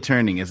slowly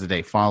turning as the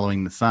day,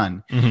 following the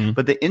sun. Mm-hmm.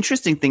 But the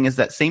interesting thing is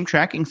that same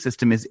tracking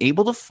system is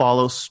able to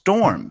follow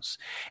storms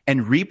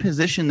and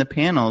reposition the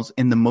panels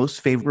in the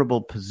most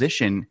favorable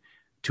position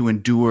to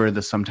endure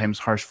the sometimes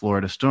harsh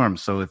Florida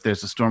storms. So if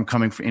there's a storm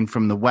coming in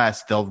from the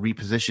west, they'll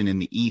reposition in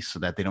the east so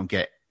that they don't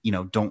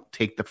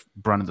take the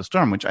brunt of the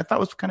storm, which I thought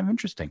was kind of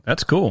interesting.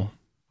 That's cool.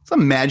 It's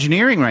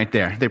Imagineering right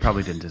there. They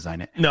probably didn't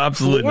design it. No,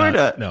 absolutely Florida,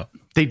 not. No.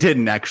 They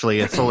didn't actually.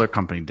 A solar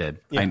company did.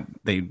 Yeah.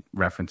 They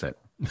reference it.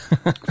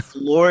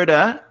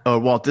 Florida, or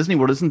Walt Disney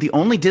World, isn't the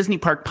only Disney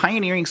park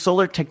pioneering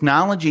solar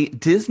technology.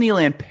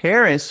 Disneyland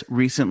Paris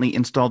recently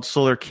installed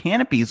solar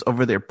canopies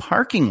over their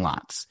parking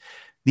lots.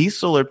 These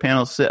solar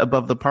panels sit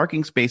above the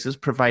parking spaces,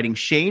 providing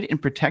shade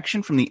and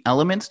protection from the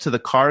elements to the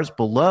cars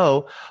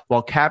below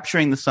while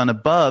capturing the sun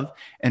above,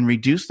 and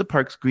reduce the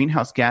park's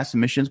greenhouse gas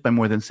emissions by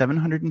more than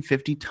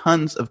 750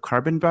 tons of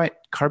carbon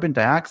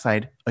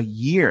dioxide a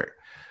year.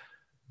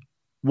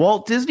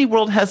 Walt Disney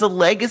World has a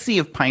legacy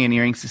of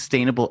pioneering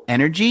sustainable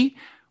energy.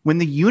 When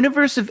the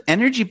Universe of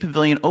Energy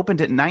Pavilion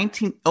opened in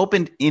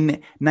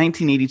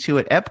 1982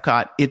 at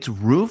Epcot, its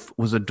roof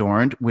was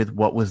adorned with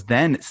what was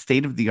then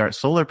state-of-the-art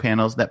solar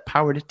panels that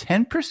powered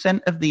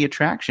 10% of the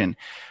attraction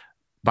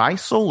by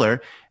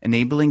solar,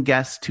 enabling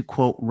guests to,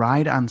 quote,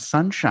 ride on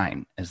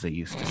sunshine, as they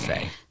used to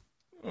say.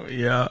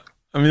 Yeah.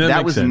 I mean,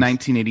 that was in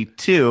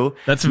 1982.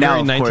 That's a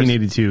very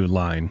 1982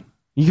 line.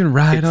 You can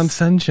ride on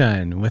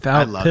sunshine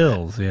without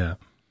pills. It. Yeah.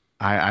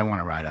 I want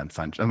to ride on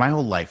sunshine. My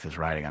whole life is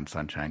riding on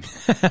sunshine.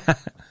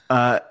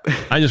 I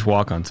just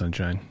walk on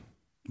sunshine.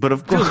 But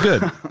of course,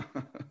 feels good.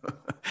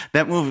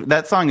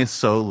 that song is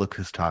so Look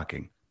Who's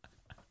Talking.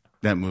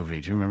 That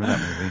movie. Do you remember that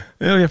movie?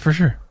 Oh yeah, for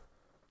sure.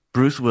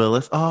 Bruce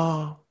Willis.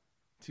 Oh,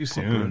 too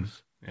soon.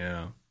 Bruce.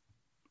 Yeah,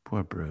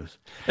 poor Bruce.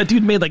 That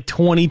dude made like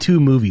 22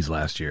 movies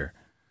last year.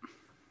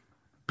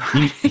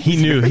 He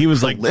knew. He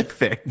was like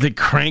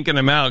cranking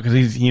them out because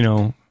he's,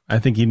 I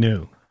think he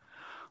knew.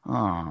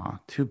 Oh,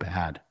 too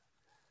bad.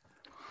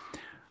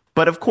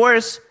 But of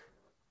course,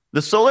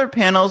 the solar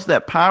panels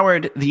that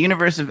powered the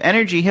Universe of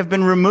Energy have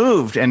been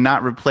removed and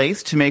not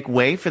replaced to make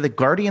way for the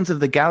Guardians of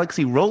the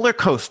Galaxy roller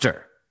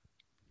coaster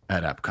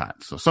at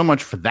Epcot. So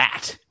much for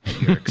that.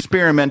 Your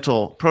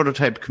experimental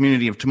prototype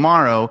community of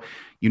tomorrow,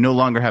 you no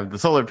longer have the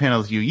solar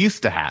panels you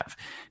used to have.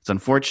 It's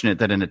unfortunate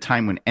that in a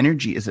time when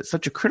energy is at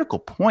such a critical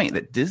point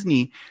that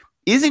Disney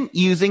isn't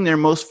using their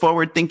most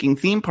forward-thinking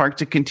theme park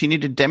to continue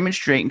to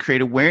demonstrate and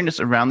create awareness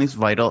around these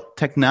vital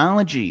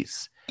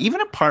technologies.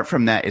 Even apart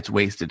from that, it's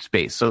wasted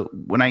space. So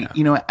when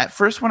at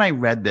first when I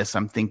read this,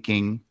 I'm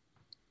thinking,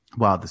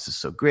 wow, this is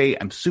so great.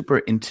 I'm super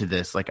into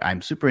this. Like,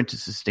 I'm super into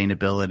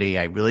sustainability.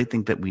 I really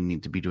think that we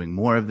need to be doing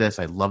more of this.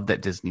 I love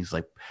that Disney's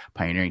like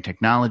pioneering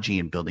technology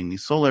and building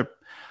these solar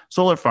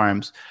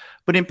farms.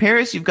 But in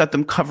Paris, you've got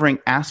them covering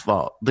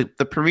asphalt. The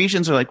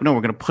Parisians are like, no,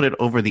 we're going to put it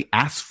over the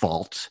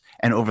asphalt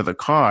and over the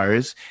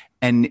cars,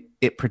 and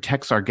it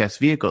protects our guest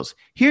vehicles.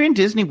 Here in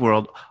Disney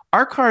World,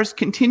 our cars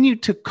continue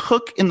to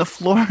cook in the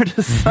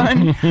Florida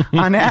sun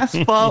on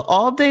asphalt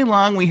all day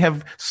long. We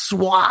have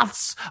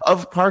swaths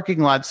of parking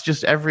lots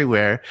just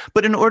everywhere.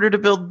 But in order to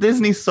build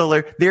Disney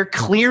Solar, they're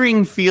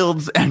clearing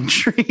fields and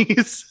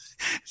trees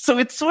So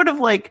it's sort of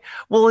like,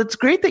 well, it's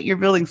great that you're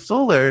building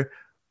solar,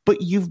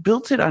 but you've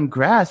built it on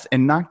grass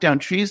and knocked down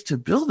trees to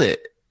build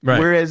it. Right.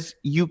 Whereas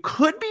you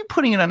could be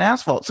putting it on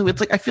asphalt. So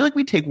it's like, I feel like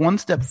we take one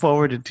step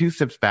forward and two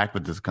steps back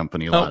with this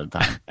company a lot of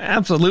time.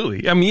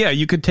 Absolutely. I mean, yeah,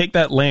 you could take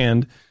that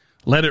land,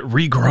 let it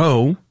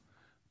regrow,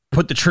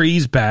 put the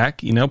trees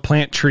back,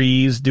 plant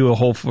trees, do a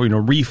whole,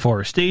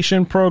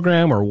 reforestation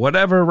program or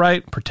whatever,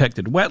 right?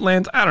 Protected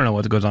wetlands. I don't know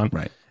what goes on.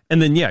 Right.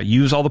 And then,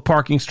 use all the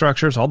parking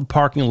structures, all the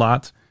parking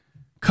lots,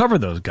 cover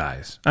those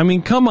guys. I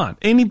mean, come on.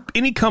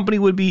 Any company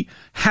would be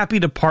happy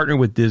to partner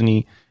with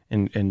Disney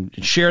and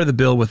share the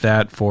bill with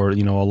that for, a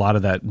lot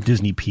of that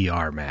Disney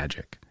PR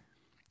magic.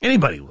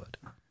 Anybody would.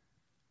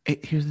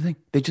 Here's the thing.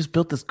 They just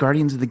built this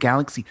Guardians of the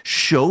Galaxy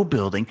show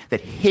building, that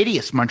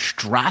hideous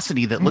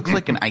monstrosity that looks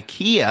like an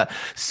IKEA,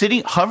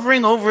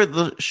 hovering over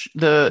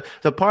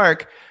the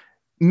park.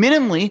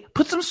 Minimally,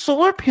 put some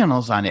solar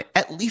panels on it.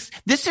 At least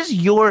this is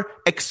your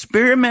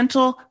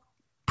experimental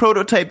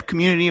prototype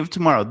community of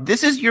tomorrow.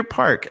 This is your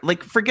park.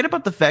 Like, forget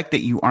about the fact that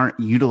you aren't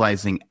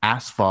utilizing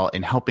asphalt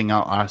and helping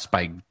out us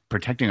by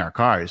protecting our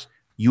cars.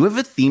 You have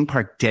a theme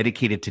park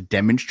dedicated to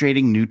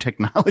demonstrating new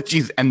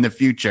technologies and the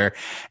future,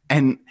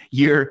 and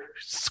you're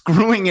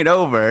screwing it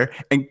over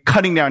and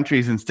cutting down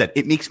trees instead.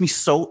 It makes me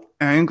so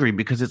angry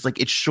because it's like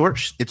it's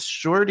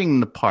shorting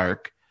the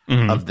park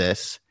of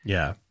this.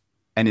 Yeah.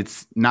 And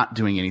it's not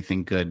doing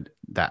anything good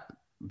that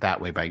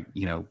way by,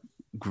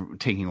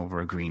 taking over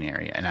a green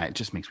area. And it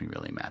just makes me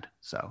really mad.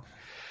 So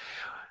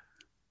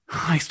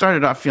I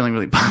started off feeling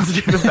really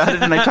positive about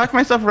it, and I talked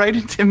myself right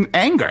into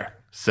anger.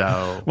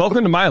 So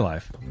welcome to my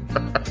life.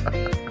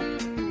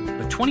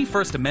 The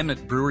 21st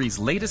Amendment Brewery's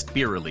latest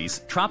beer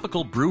release,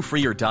 Tropical Brew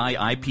Free or Die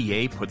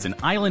IPA, puts an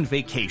island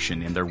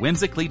vacation in their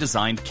whimsically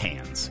designed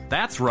cans.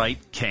 That's right,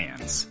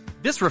 cans.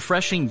 This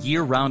refreshing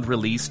year-round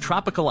release,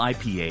 Tropical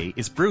IPA,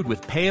 is brewed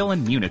with pale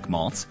and Munich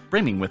malts,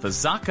 brimming with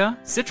Azacca,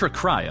 Citra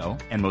Cryo,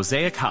 and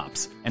Mosaic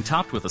hops, and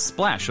topped with a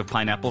splash of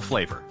pineapple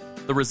flavor.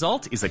 The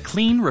result is a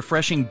clean,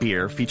 refreshing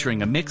beer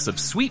featuring a mix of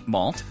sweet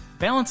malt,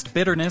 balanced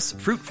bitterness,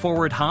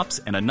 fruit-forward hops,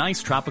 and a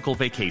nice tropical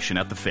vacation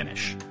at the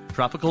finish.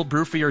 Tropical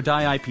Brew Free or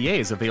Die IPA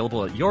is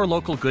available at your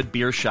local good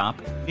beer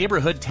shop,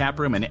 neighborhood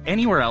taproom, and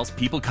anywhere else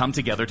people come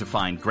together to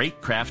find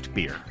great craft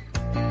beer.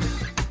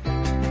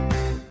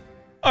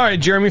 All right,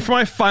 Jeremy, for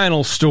my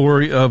final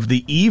story of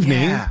the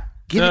evening.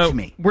 Give it to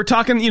me. We're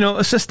talking,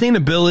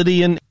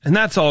 sustainability, and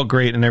that's all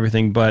great and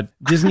everything, but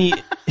Disney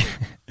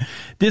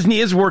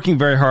is working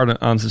very hard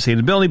on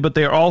sustainability, but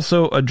they are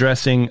also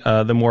addressing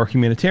the more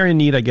humanitarian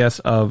need, I guess,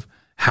 of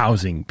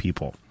housing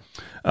people.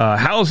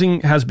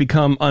 Housing has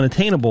become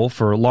unattainable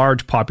for a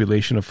large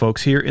population of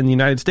folks here in the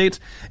United States,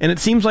 and it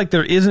seems like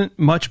there isn't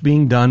much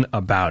being done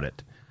about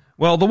it.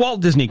 Well, the Walt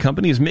Disney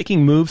Company is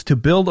making moves to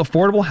build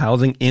affordable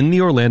housing in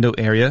the Orlando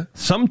area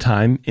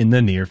sometime in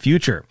the near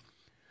future.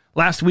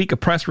 Last week, a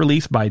press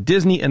release by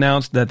Disney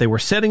announced that they were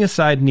setting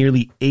aside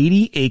nearly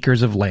 80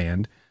 acres of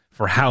land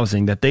for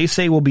housing that they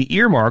say will be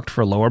earmarked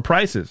for lower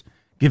prices,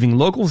 giving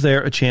locals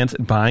there a chance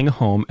at buying a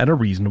home at a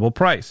reasonable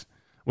price.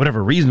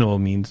 Whatever reasonable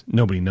means,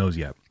 nobody knows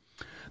yet.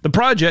 The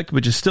project,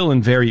 which is still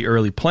in very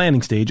early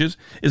planning stages,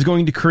 is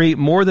going to create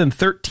more than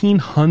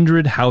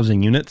 1,300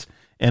 housing units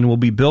and will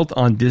be built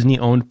on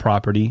Disney-owned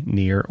property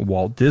near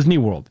Walt Disney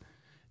World.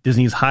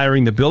 Disney is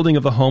hiring the building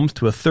of the homes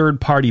to a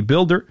third-party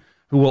builder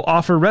who will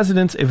offer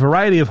residents a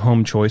variety of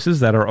home choices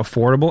that are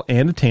affordable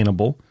and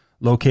attainable,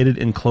 located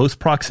in close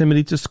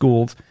proximity to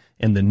schools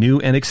and the new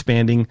and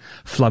expanding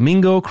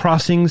Flamingo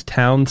Crossings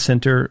Town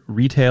Center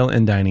retail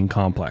and dining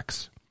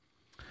complex.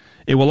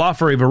 It will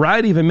offer a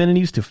variety of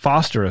amenities to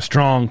foster a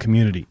strong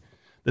community.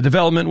 The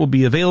development will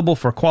be available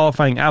for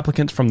qualifying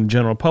applicants from the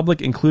general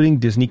public, including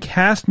Disney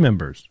cast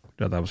members.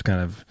 I thought that was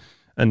kind of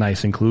a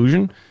nice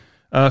inclusion.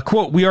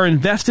 Quote, "We are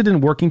invested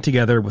in working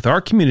together with our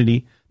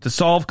community to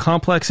solve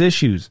complex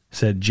issues,"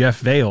 said Jeff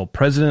Vail,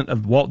 president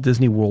of Walt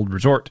Disney World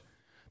Resort.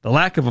 "The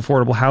lack of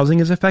affordable housing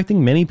is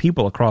affecting many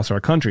people across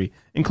our country,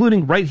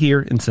 including right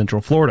here in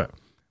Central Florida.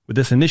 With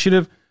this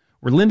initiative,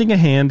 we're lending a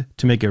hand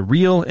to make a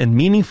real and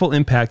meaningful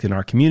impact in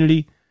our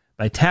community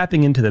by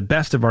tapping into the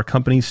best of our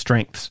company's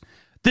strengths.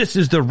 This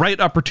is the right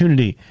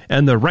opportunity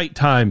and the right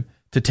time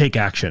to take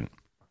action."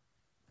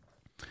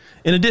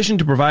 In addition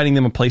to providing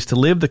them a place to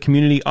live, the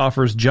community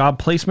offers job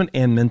placement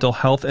and mental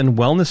health and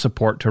wellness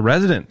support to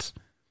residents.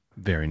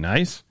 Very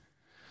nice.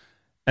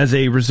 As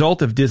a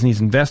result of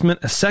Disney's investment,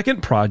 a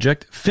second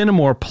project,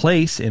 Finnemore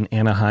Place in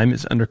Anaheim,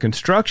 is under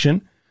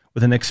construction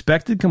with an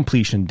expected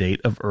completion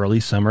date of early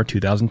summer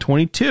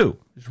 2022.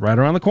 It's right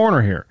around the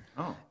corner here.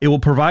 Oh. It will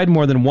provide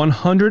more than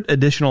 100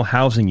 additional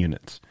housing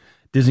units.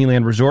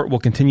 Disneyland Resort will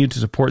continue to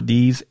support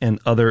these and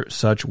other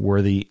such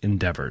worthy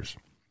endeavors.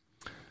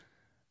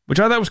 Which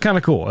I thought was kind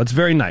of cool. It's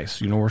very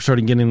nice. We're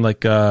starting getting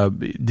like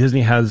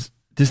Disney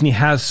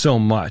has so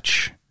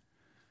much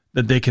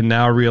that they can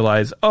now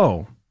realize,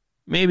 oh,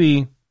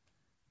 maybe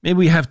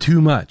we have too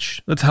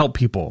much. Let's help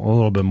people a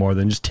little bit more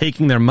than just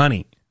taking their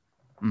money.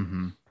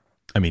 Mm-hmm.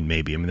 I mean,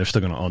 maybe. They're still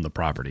going to own the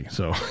property.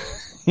 So,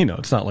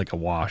 it's not like a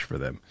wash for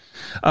them.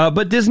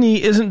 But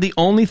Disney isn't the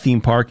only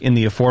theme park in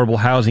the affordable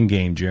housing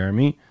game,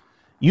 Jeremy.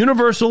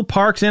 Universal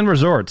Parks and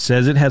Resorts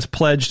says it has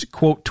pledged,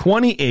 quote,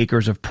 20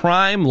 acres of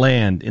prime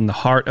land in the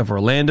heart of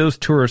Orlando's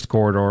tourist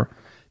corridor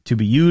to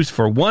be used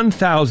for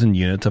 1,000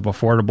 units of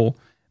affordable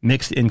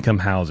mixed-income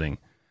housing,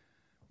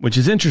 which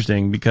is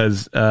interesting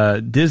because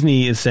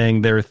Disney is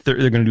saying they're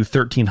going to do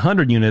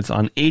 1,300 units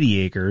on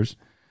 80 acres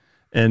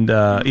and,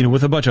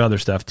 with a bunch of other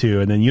stuff,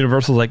 too. And then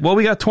Universal's like, well,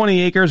 we got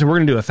 20 acres and we're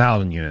going to do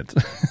 1,000 units.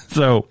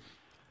 So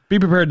be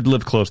prepared to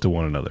live close to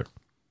one another.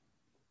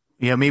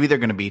 Yeah, maybe they're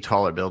going to be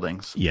taller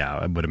buildings. Yeah,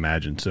 I would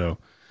imagine so.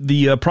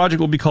 The project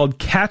will be called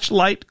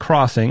Catchlight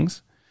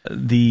Crossings.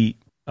 The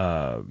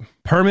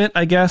permit,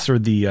 I guess, or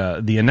the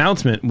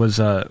announcement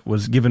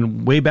was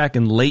given way back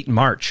in late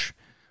March,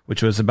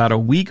 which was about a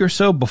week or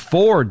so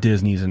before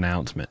Disney's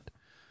announcement,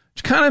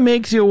 which kind of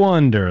makes you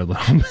wonder a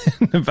little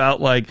bit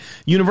about, like,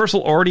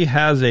 Universal already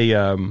has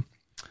a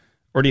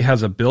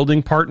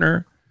building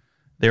partner.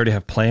 They already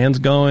have plans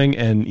going,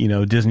 and,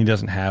 Disney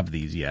doesn't have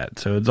these yet.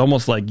 So it's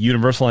almost like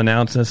Universal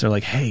announced this. They're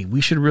like, hey, we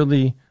should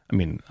really,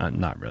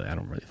 not really. I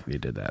don't really think they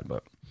did that,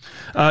 but.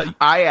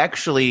 I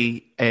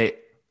actually, do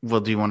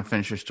you want to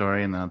finish your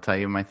story and then I'll tell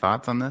you my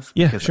thoughts on this?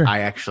 Yeah, because sure. I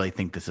actually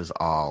think this is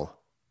all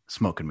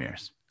smoke and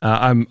mirrors.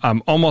 I'm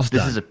almost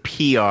done. This is a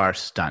PR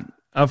stunt.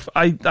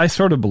 I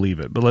sort of believe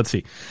it, but let's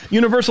see.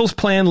 Universal's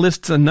plan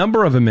lists a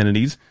number of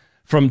amenities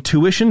from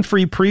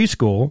tuition-free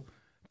preschool,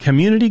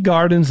 community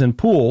gardens and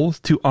pools,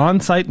 to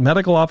on-site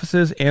medical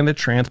offices and a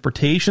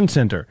transportation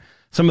center.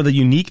 Some of the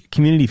unique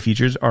community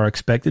features are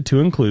expected to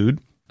include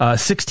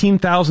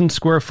 16,000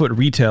 square foot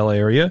retail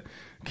area,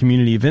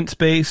 community event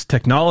space,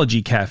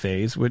 technology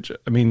cafes, which,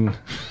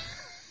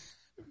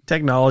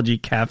 technology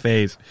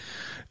cafes.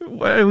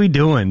 What are we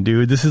doing,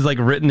 dude? This is like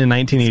written in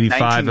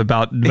 1985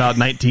 about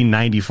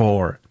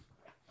 1994.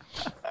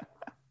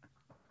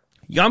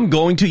 I'm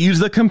going to use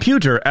the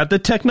computer at the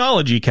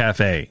technology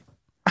cafe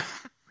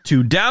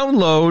to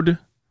download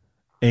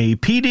a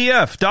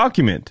PDF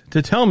document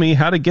to tell me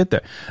how to get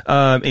there.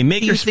 Do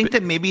you think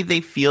that maybe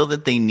they feel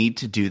that they need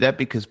to do that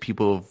because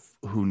people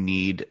who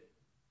need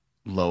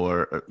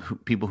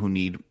people who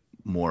need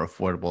more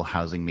affordable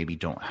housing maybe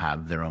don't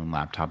have their own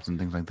laptops and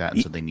things like that,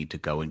 and so they need to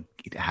go and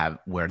have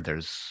where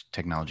there's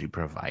technology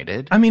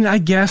provided? I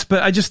guess,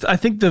 but I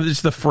think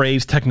the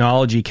phrase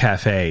technology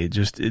cafe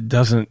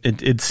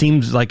it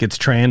seems like it's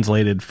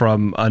translated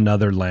from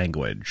another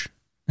language.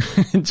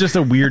 It's just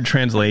a weird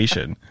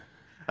translation.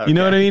 Okay. You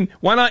know what I mean?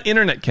 Why not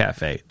internet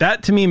cafe?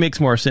 That to me makes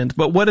more sense.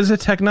 But what is a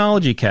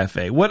technology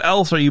cafe? What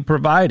else are you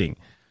providing?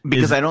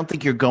 Because I don't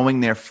think you're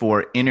going there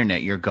for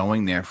internet. You're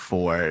going there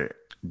for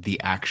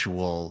the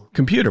actual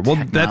computer.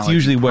 Well, that's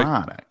usually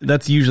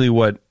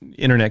what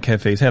internet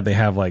cafes have. They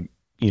have I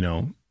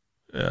know,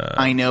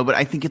 but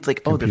I think it's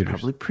like, computers. There's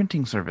probably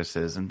printing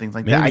services and things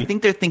like that. I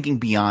think they're thinking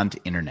beyond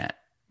internet.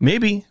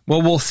 Maybe.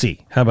 Well, we'll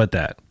see. How about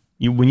that?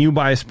 When you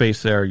buy a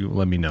space there, you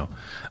let me know.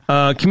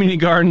 Community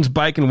gardens,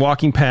 bike and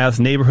walking paths,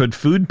 neighborhood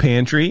food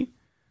pantry.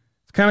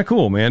 It's kind of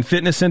cool, man.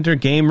 Fitness center,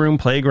 game room,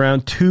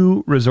 playground,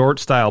 2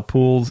 resort-style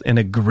pools, and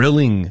a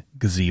grilling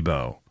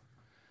gazebo.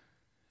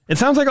 It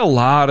sounds like a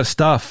lot of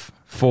stuff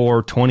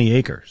for 20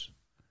 acres.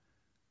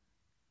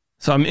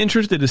 So I'm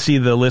interested to see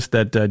the list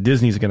that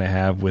Disney's going to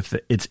have with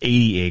its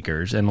 80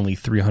 acres and only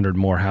 300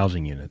 more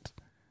housing units.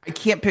 I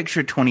can't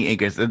picture 20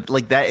 acres.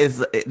 Like that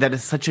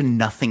is such a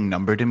nothing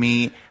number to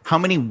me. How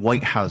many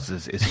White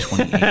Houses is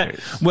 20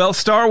 acres? Well,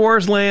 Star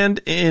Wars Land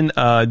in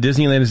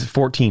Disneyland is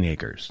 14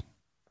 acres.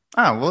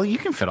 Oh, well, you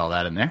can fit all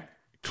that in there.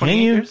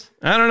 20 acres?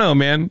 I don't know,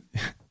 man.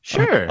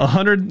 Sure.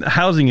 100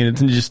 housing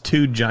units and just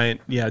two giant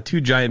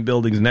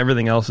buildings and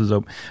everything else is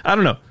open. I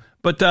don't know.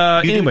 But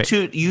anyway.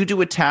 You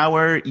do a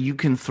tower, you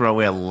can throw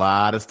away a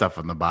lot of stuff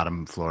on the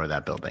bottom floor of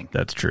that building.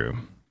 That's true.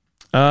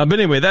 But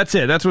anyway, that's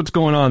it. That's what's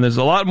going on. There's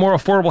a lot more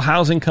affordable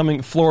housing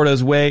coming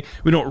Florida's way.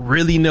 We don't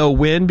really know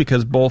when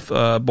because both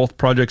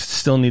projects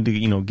still need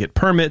to get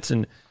permits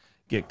and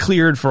get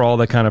cleared for all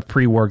the kind of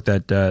pre-work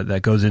that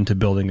goes into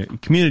building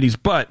communities.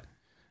 But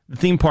the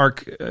theme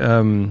park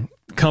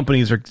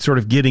companies are sort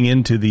of getting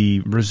into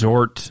the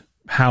resort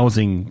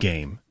housing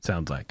game.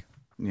 Sounds like.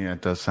 Yeah,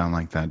 it does sound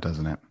like that,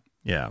 doesn't it?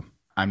 Yeah.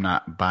 I'm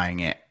not buying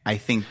it. I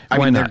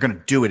mean, they're going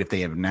to do it if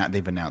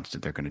they've announced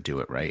it. They're going to do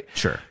it, right?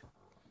 Sure.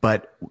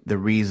 But the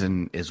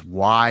reason is,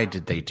 why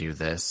did they do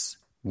this?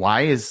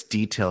 Why is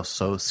detail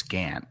so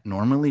scant?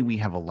 Normally, we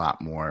have a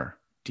lot more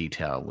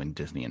detail when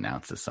Disney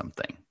announces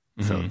something.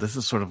 Mm-hmm. So this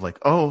is sort of like,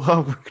 oh,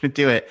 we're going to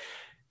do it.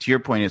 To your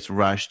point, it's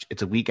rushed.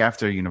 It's a week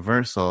after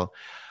Universal.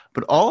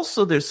 But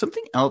also, there's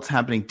something else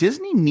happening.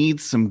 Disney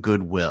needs some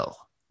goodwill.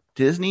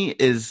 Disney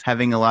is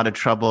having a lot of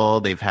trouble.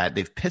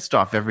 They've pissed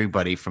off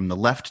everybody from the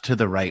left to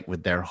the right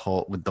with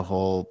the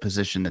whole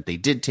position that they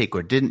did take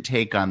or didn't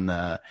take on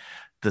the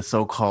the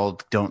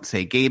so-called "Don't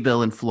Say Gay"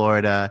 bill in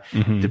Florida.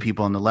 The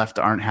people on the left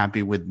aren't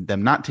happy with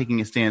them not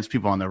taking a stance.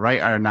 People on the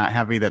right are not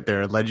happy that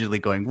they're allegedly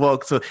going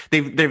woke. So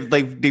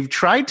they've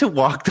tried to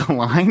walk the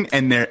line,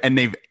 and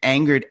they've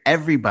angered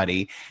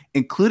everybody,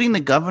 including the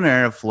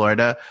governor of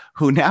Florida,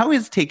 who now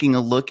is taking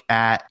a look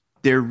at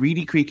their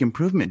Reedy Creek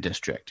Improvement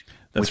District,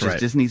 which is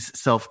Disney's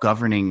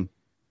self-governing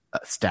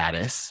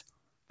status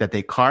that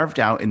they carved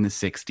out in the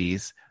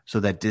 60s so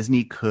that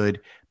Disney could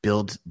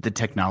build the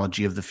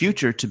technology of the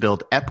future to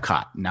build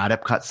Epcot, not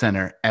Epcot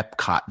Center,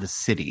 Epcot, the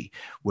city,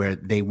 where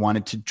they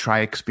wanted to try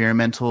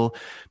experimental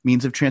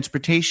means of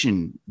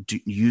transportation,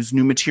 use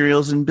new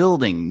materials in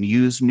building,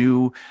 use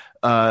new,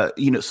 so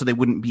they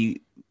wouldn't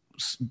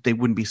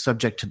be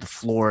subject to the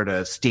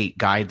Florida state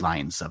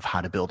guidelines of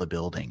how to build a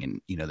building,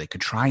 and, they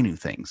could try new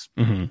things.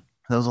 That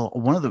was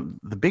one of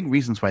the big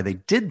reasons why they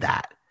did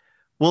that.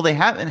 Well, they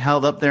haven't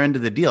held up their end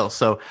of the deal.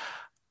 So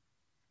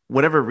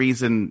whatever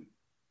reason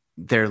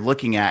they're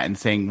looking at and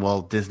saying,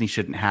 well, Disney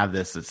shouldn't have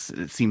this,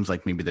 it seems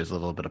like maybe there's a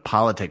little bit of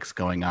politics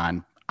going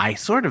on. I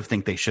sort of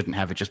think they shouldn't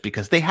have it just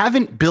because they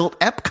haven't built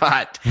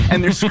Epcot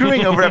and they're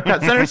screwing over Epcot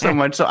Center so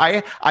much. So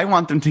I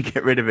want them to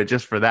get rid of it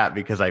just for that,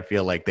 because I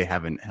feel like they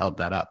haven't held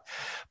that up.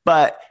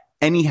 But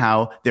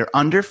anyhow, they're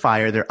under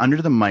fire. They're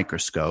under the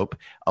microscope.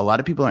 A lot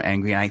of people are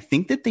angry. And I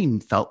think that they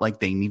felt like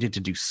they needed to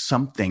do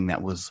something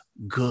that was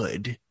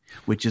good,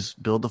 which is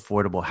build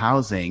affordable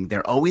housing.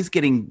 They're always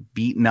getting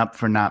beaten up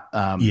for not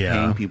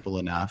paying people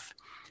enough.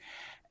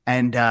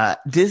 And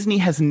Disney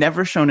has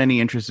never shown any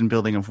interest in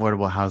building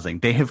affordable housing.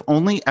 They have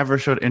only ever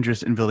showed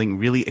interest in building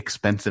really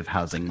expensive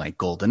housing like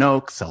Golden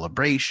Oak,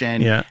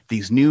 Celebration,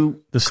 these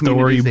new the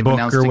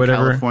Storybook or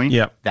whatever.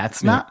 California.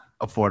 That's not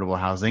affordable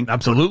housing.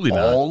 Absolutely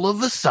not. All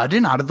of a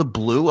sudden, out of the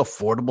blue,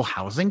 affordable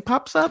housing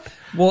pops up.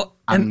 Well,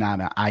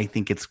 I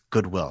think it's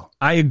goodwill.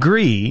 I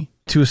agree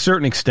to a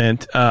certain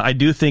extent. I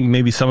do think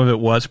maybe some of it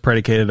was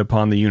predicated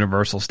upon the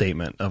universal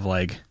statement of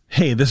like,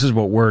 hey, this is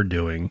what we're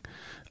doing.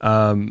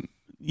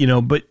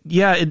 But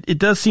yeah, it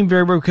does seem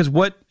very weird, because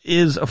what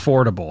is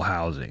affordable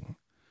housing?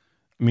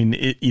 I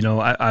mean,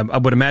 I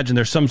would imagine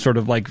there's some sort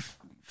of like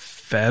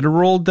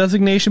federal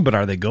designation, but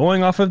are they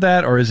going off of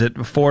that, or is it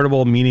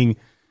affordable meaning,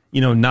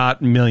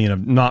 not $1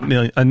 million, not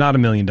 $1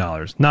 million,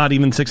 not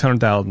even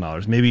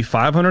 $600,000, maybe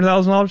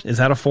 $500,000? Is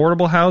that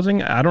affordable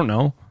housing? I don't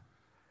know.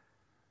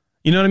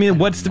 You know what I mean?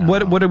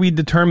 What are we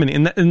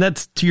determining? And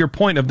that's to your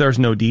point of there's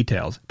no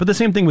details. But the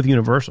same thing with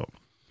Universal.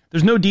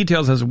 There's no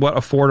details as to what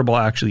affordable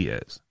actually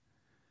is.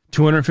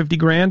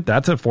 $250,000,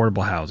 that's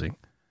affordable housing.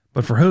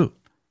 But for who?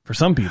 For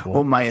some people.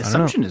 Well, my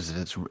assumption is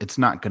that it's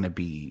not going to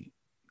be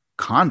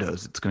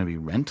condos, it's going to be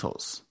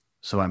rentals.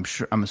 So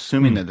I'm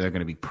assuming that they're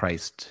going to be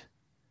priced,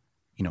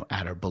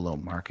 at or below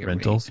market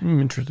rentals. rate.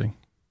 Interesting.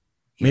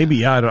 Yeah.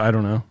 Maybe, I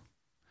don't know.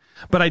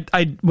 But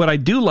what I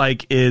do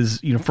like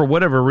is, for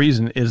whatever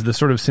reason, is the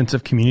sort of sense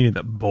of community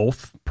that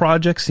both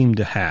projects seem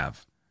to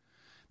have.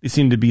 They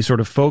seem to be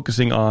sort of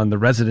focusing on the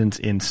residents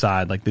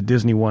inside. Like the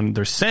Disney one,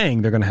 they're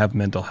saying they're going to have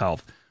mental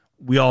health.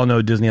 We all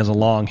know Disney has a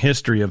long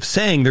history of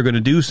saying they're going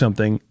to do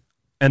something,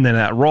 and then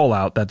at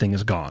rollout, that thing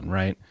is gone,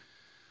 right?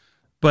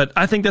 But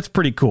I think that's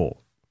pretty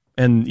cool.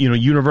 And,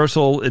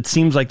 Universal, it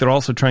seems like they're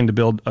also trying to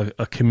build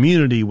a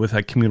community with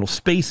like communal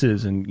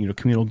spaces and,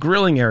 communal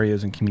grilling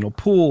areas and communal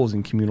pools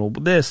and communal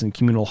this and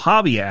communal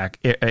hobby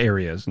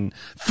areas and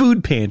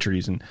food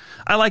pantries. And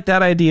I like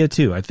that idea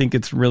too. I think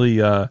it's really,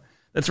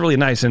 that's really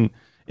nice. And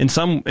in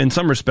some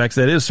respects,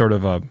 that is sort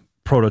of a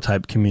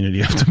prototype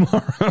community of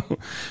tomorrow,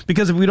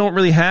 because if we don't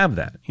really have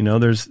that,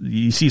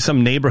 you see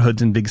some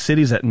neighborhoods in big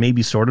cities that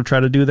maybe sort of try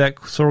to do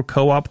that sort of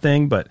co-op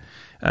thing, but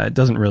it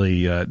doesn't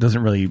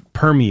really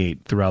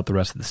permeate throughout the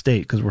rest of the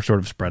state because we're sort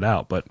of spread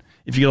out. But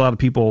if you get a lot of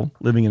people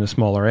living in a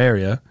smaller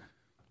area,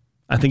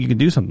 I think you can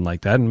do something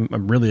like that. And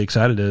I'm really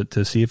excited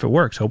to see if it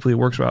works. Hopefully it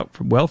works out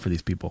well for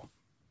these people.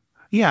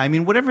 Yeah, I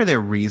mean, whatever their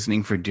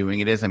reasoning for doing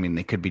it is, I mean,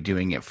 they could be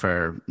doing it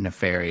for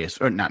nefarious,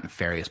 or not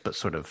nefarious, but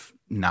sort of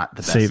not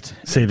the best.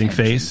 Saving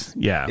face?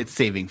 Yeah. It's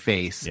saving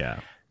face.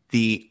 Yeah.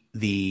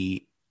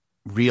 The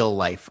real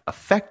life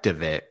effect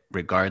of it,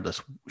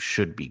 regardless,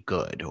 should be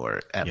good,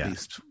 or at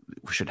least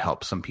should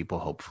help some people,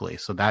 hopefully.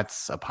 So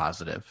that's a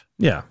positive.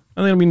 Yeah,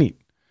 I think it'll be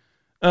neat.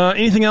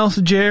 Anything else,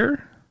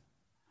 Jer?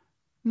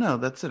 No,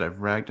 that's it.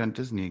 I've ragged on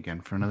Disney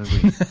again for another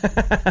week.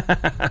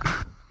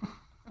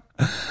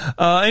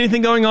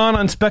 Anything going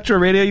on Spectra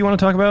Radio you want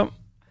to talk about?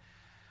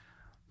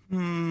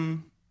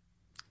 I'm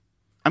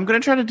going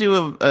to try to do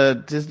a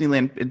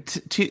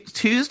Disneyland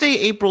Tuesday,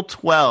 April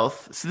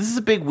 12th. So this is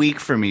a big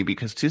week for me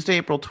because Tuesday,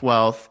 April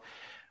 12th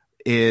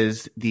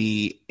is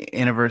the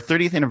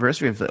 30th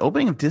anniversary of the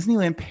opening of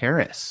Disneyland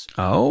Paris.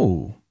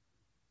 Oh,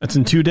 that's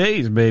in 2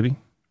 days, baby.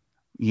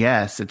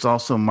 Yes, it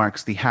also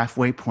marks the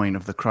halfway point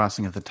of the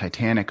crossing of the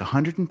Titanic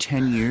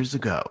 110 years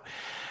ago.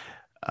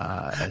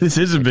 This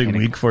is a big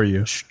week for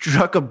you.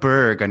 Struck a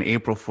berg on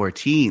April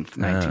 14th,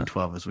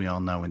 1912, as we all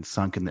know, and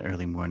sunk in the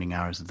early morning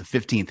hours of the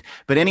 15th.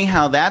 But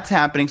anyhow, that's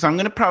happening. So I'm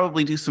going to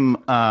probably do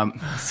some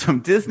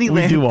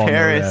Disneyland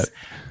Paris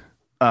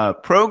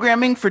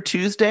programming for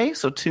Tuesday.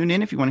 So tune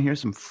in if you want to hear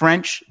some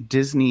French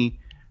Disney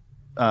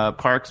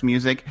parks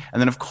music.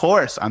 And then, of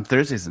course, on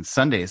Thursdays and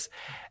Sundays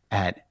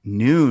at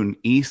noon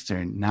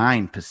Eastern,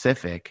 9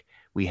 Pacific,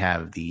 we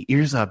have the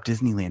Ears Up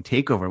Disneyland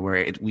Takeover,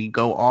 where we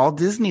go all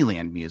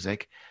Disneyland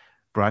music,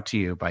 brought to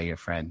you by your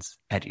friends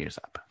at Ears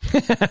Up.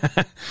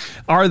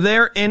 Are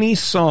there any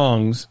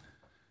songs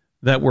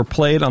that were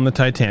played on the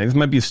Titanic? This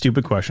might be a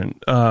stupid question,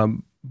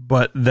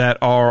 but that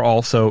are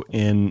also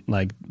in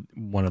like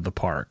one of the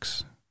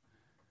parks.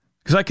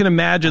 Because I can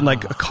imagine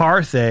like a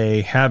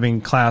Carthay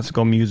having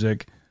classical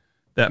music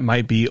that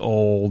might be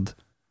old,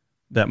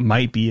 that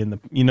might be in the,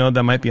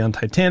 that might be on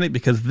Titanic,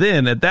 because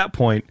then at that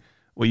point,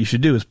 what you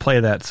should do is play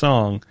that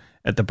song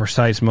at the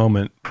precise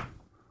moment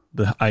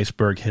the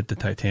iceberg hit the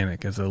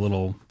Titanic as a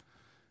little,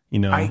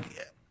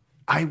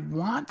 I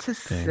want to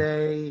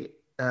say,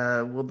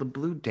 the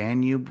Blue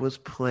Danube was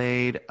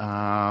played,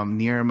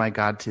 Nearer My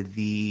God to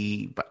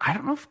Thee, but I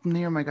don't know if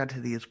Nearer My God to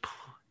Thee is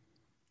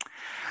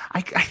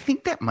I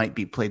think that might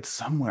be played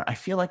somewhere. I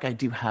feel like I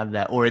do have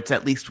that, or it's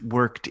at least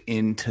worked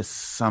into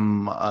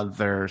some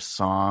other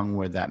song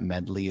where that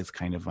medley is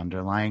kind of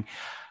underlying.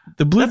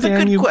 That's a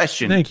good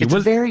question. Thank you. It's a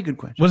very good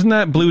question. Wasn't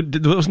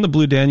the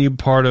Blue Danube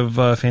part of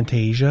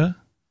Fantasia?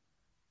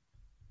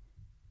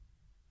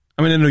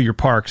 I mean, I know your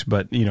parks,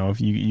 but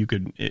if you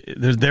could,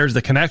 there's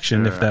the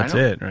connection. If that's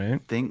it, right?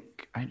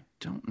 I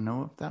don't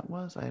know if that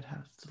was. I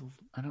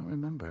don't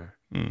remember.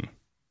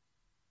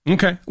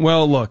 Okay.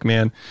 Well, look,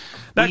 man,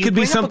 that could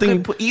be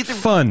something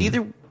fun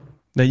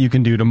that you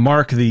can do to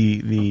mark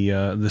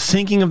the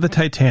sinking of the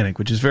Titanic,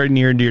 which is very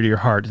near and dear to your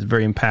heart. It's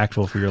very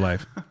impactful for your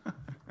life.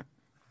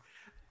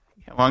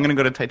 Well, I'm going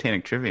to go to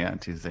Titanic Trivia on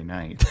Tuesday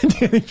night.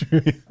 Titanic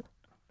Trivia.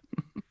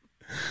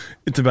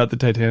 It's about the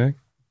Titanic?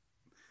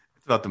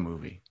 It's about the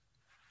movie.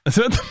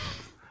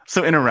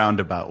 So in a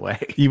roundabout way.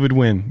 You would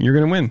win. You're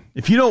going to win.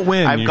 If you don't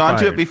win, I've gone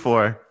to it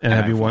before. And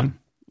have you won?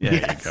 Yeah,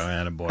 yes. There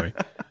you go, attaboy.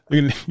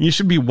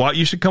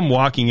 You should come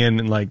walking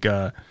in like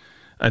a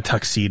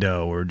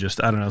tuxedo or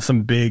just, I don't know,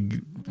 some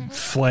big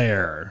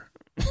flare.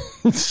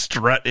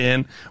 Strut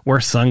in, wear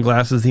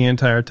sunglasses the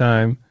entire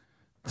time.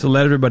 So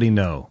let everybody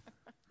know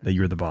that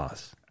you're the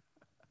boss.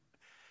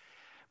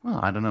 Well,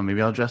 I don't know.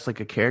 Maybe I'll dress like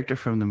a character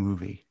from the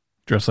movie.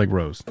 Dress like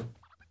Rose.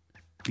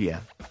 Yeah.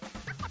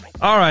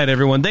 All right,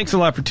 everyone. Thanks a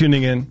lot for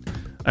tuning in.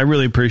 I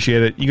really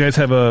appreciate it. You guys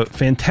have a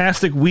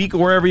fantastic week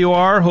wherever you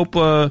are. Hope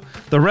the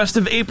rest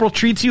of April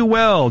treats you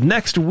well.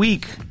 Next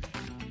week,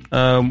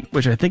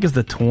 which I think is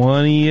the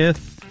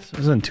 20th.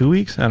 Is it in 2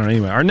 weeks? I don't know.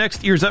 Anyway, our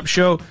next Ears Up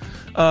show.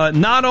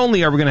 Not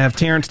only are we going to have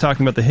Terrence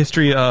talking about the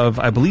history of,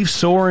 I believe,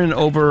 Soarin'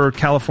 over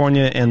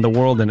California and the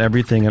world and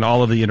everything and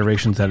all of the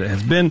iterations that it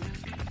has been,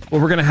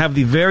 but we're going to have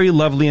the very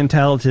lovely and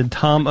talented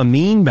Tom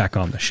Amin back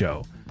on the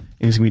show.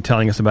 And he's going to be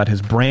telling us about his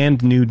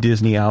brand new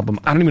Disney album.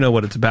 I don't even know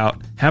what it's about.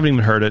 Haven't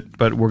even heard it,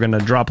 but we're going to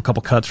drop a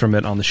couple cuts from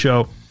it on the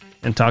show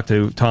and talk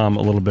to Tom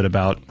a little bit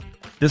about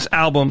this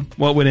album,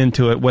 what went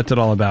into it, what's it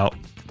all about,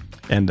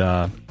 and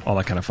all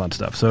that kind of fun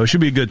stuff. So it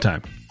should be a good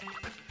time.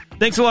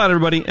 Thanks a lot,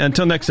 everybody. And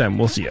until next time,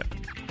 we'll see you.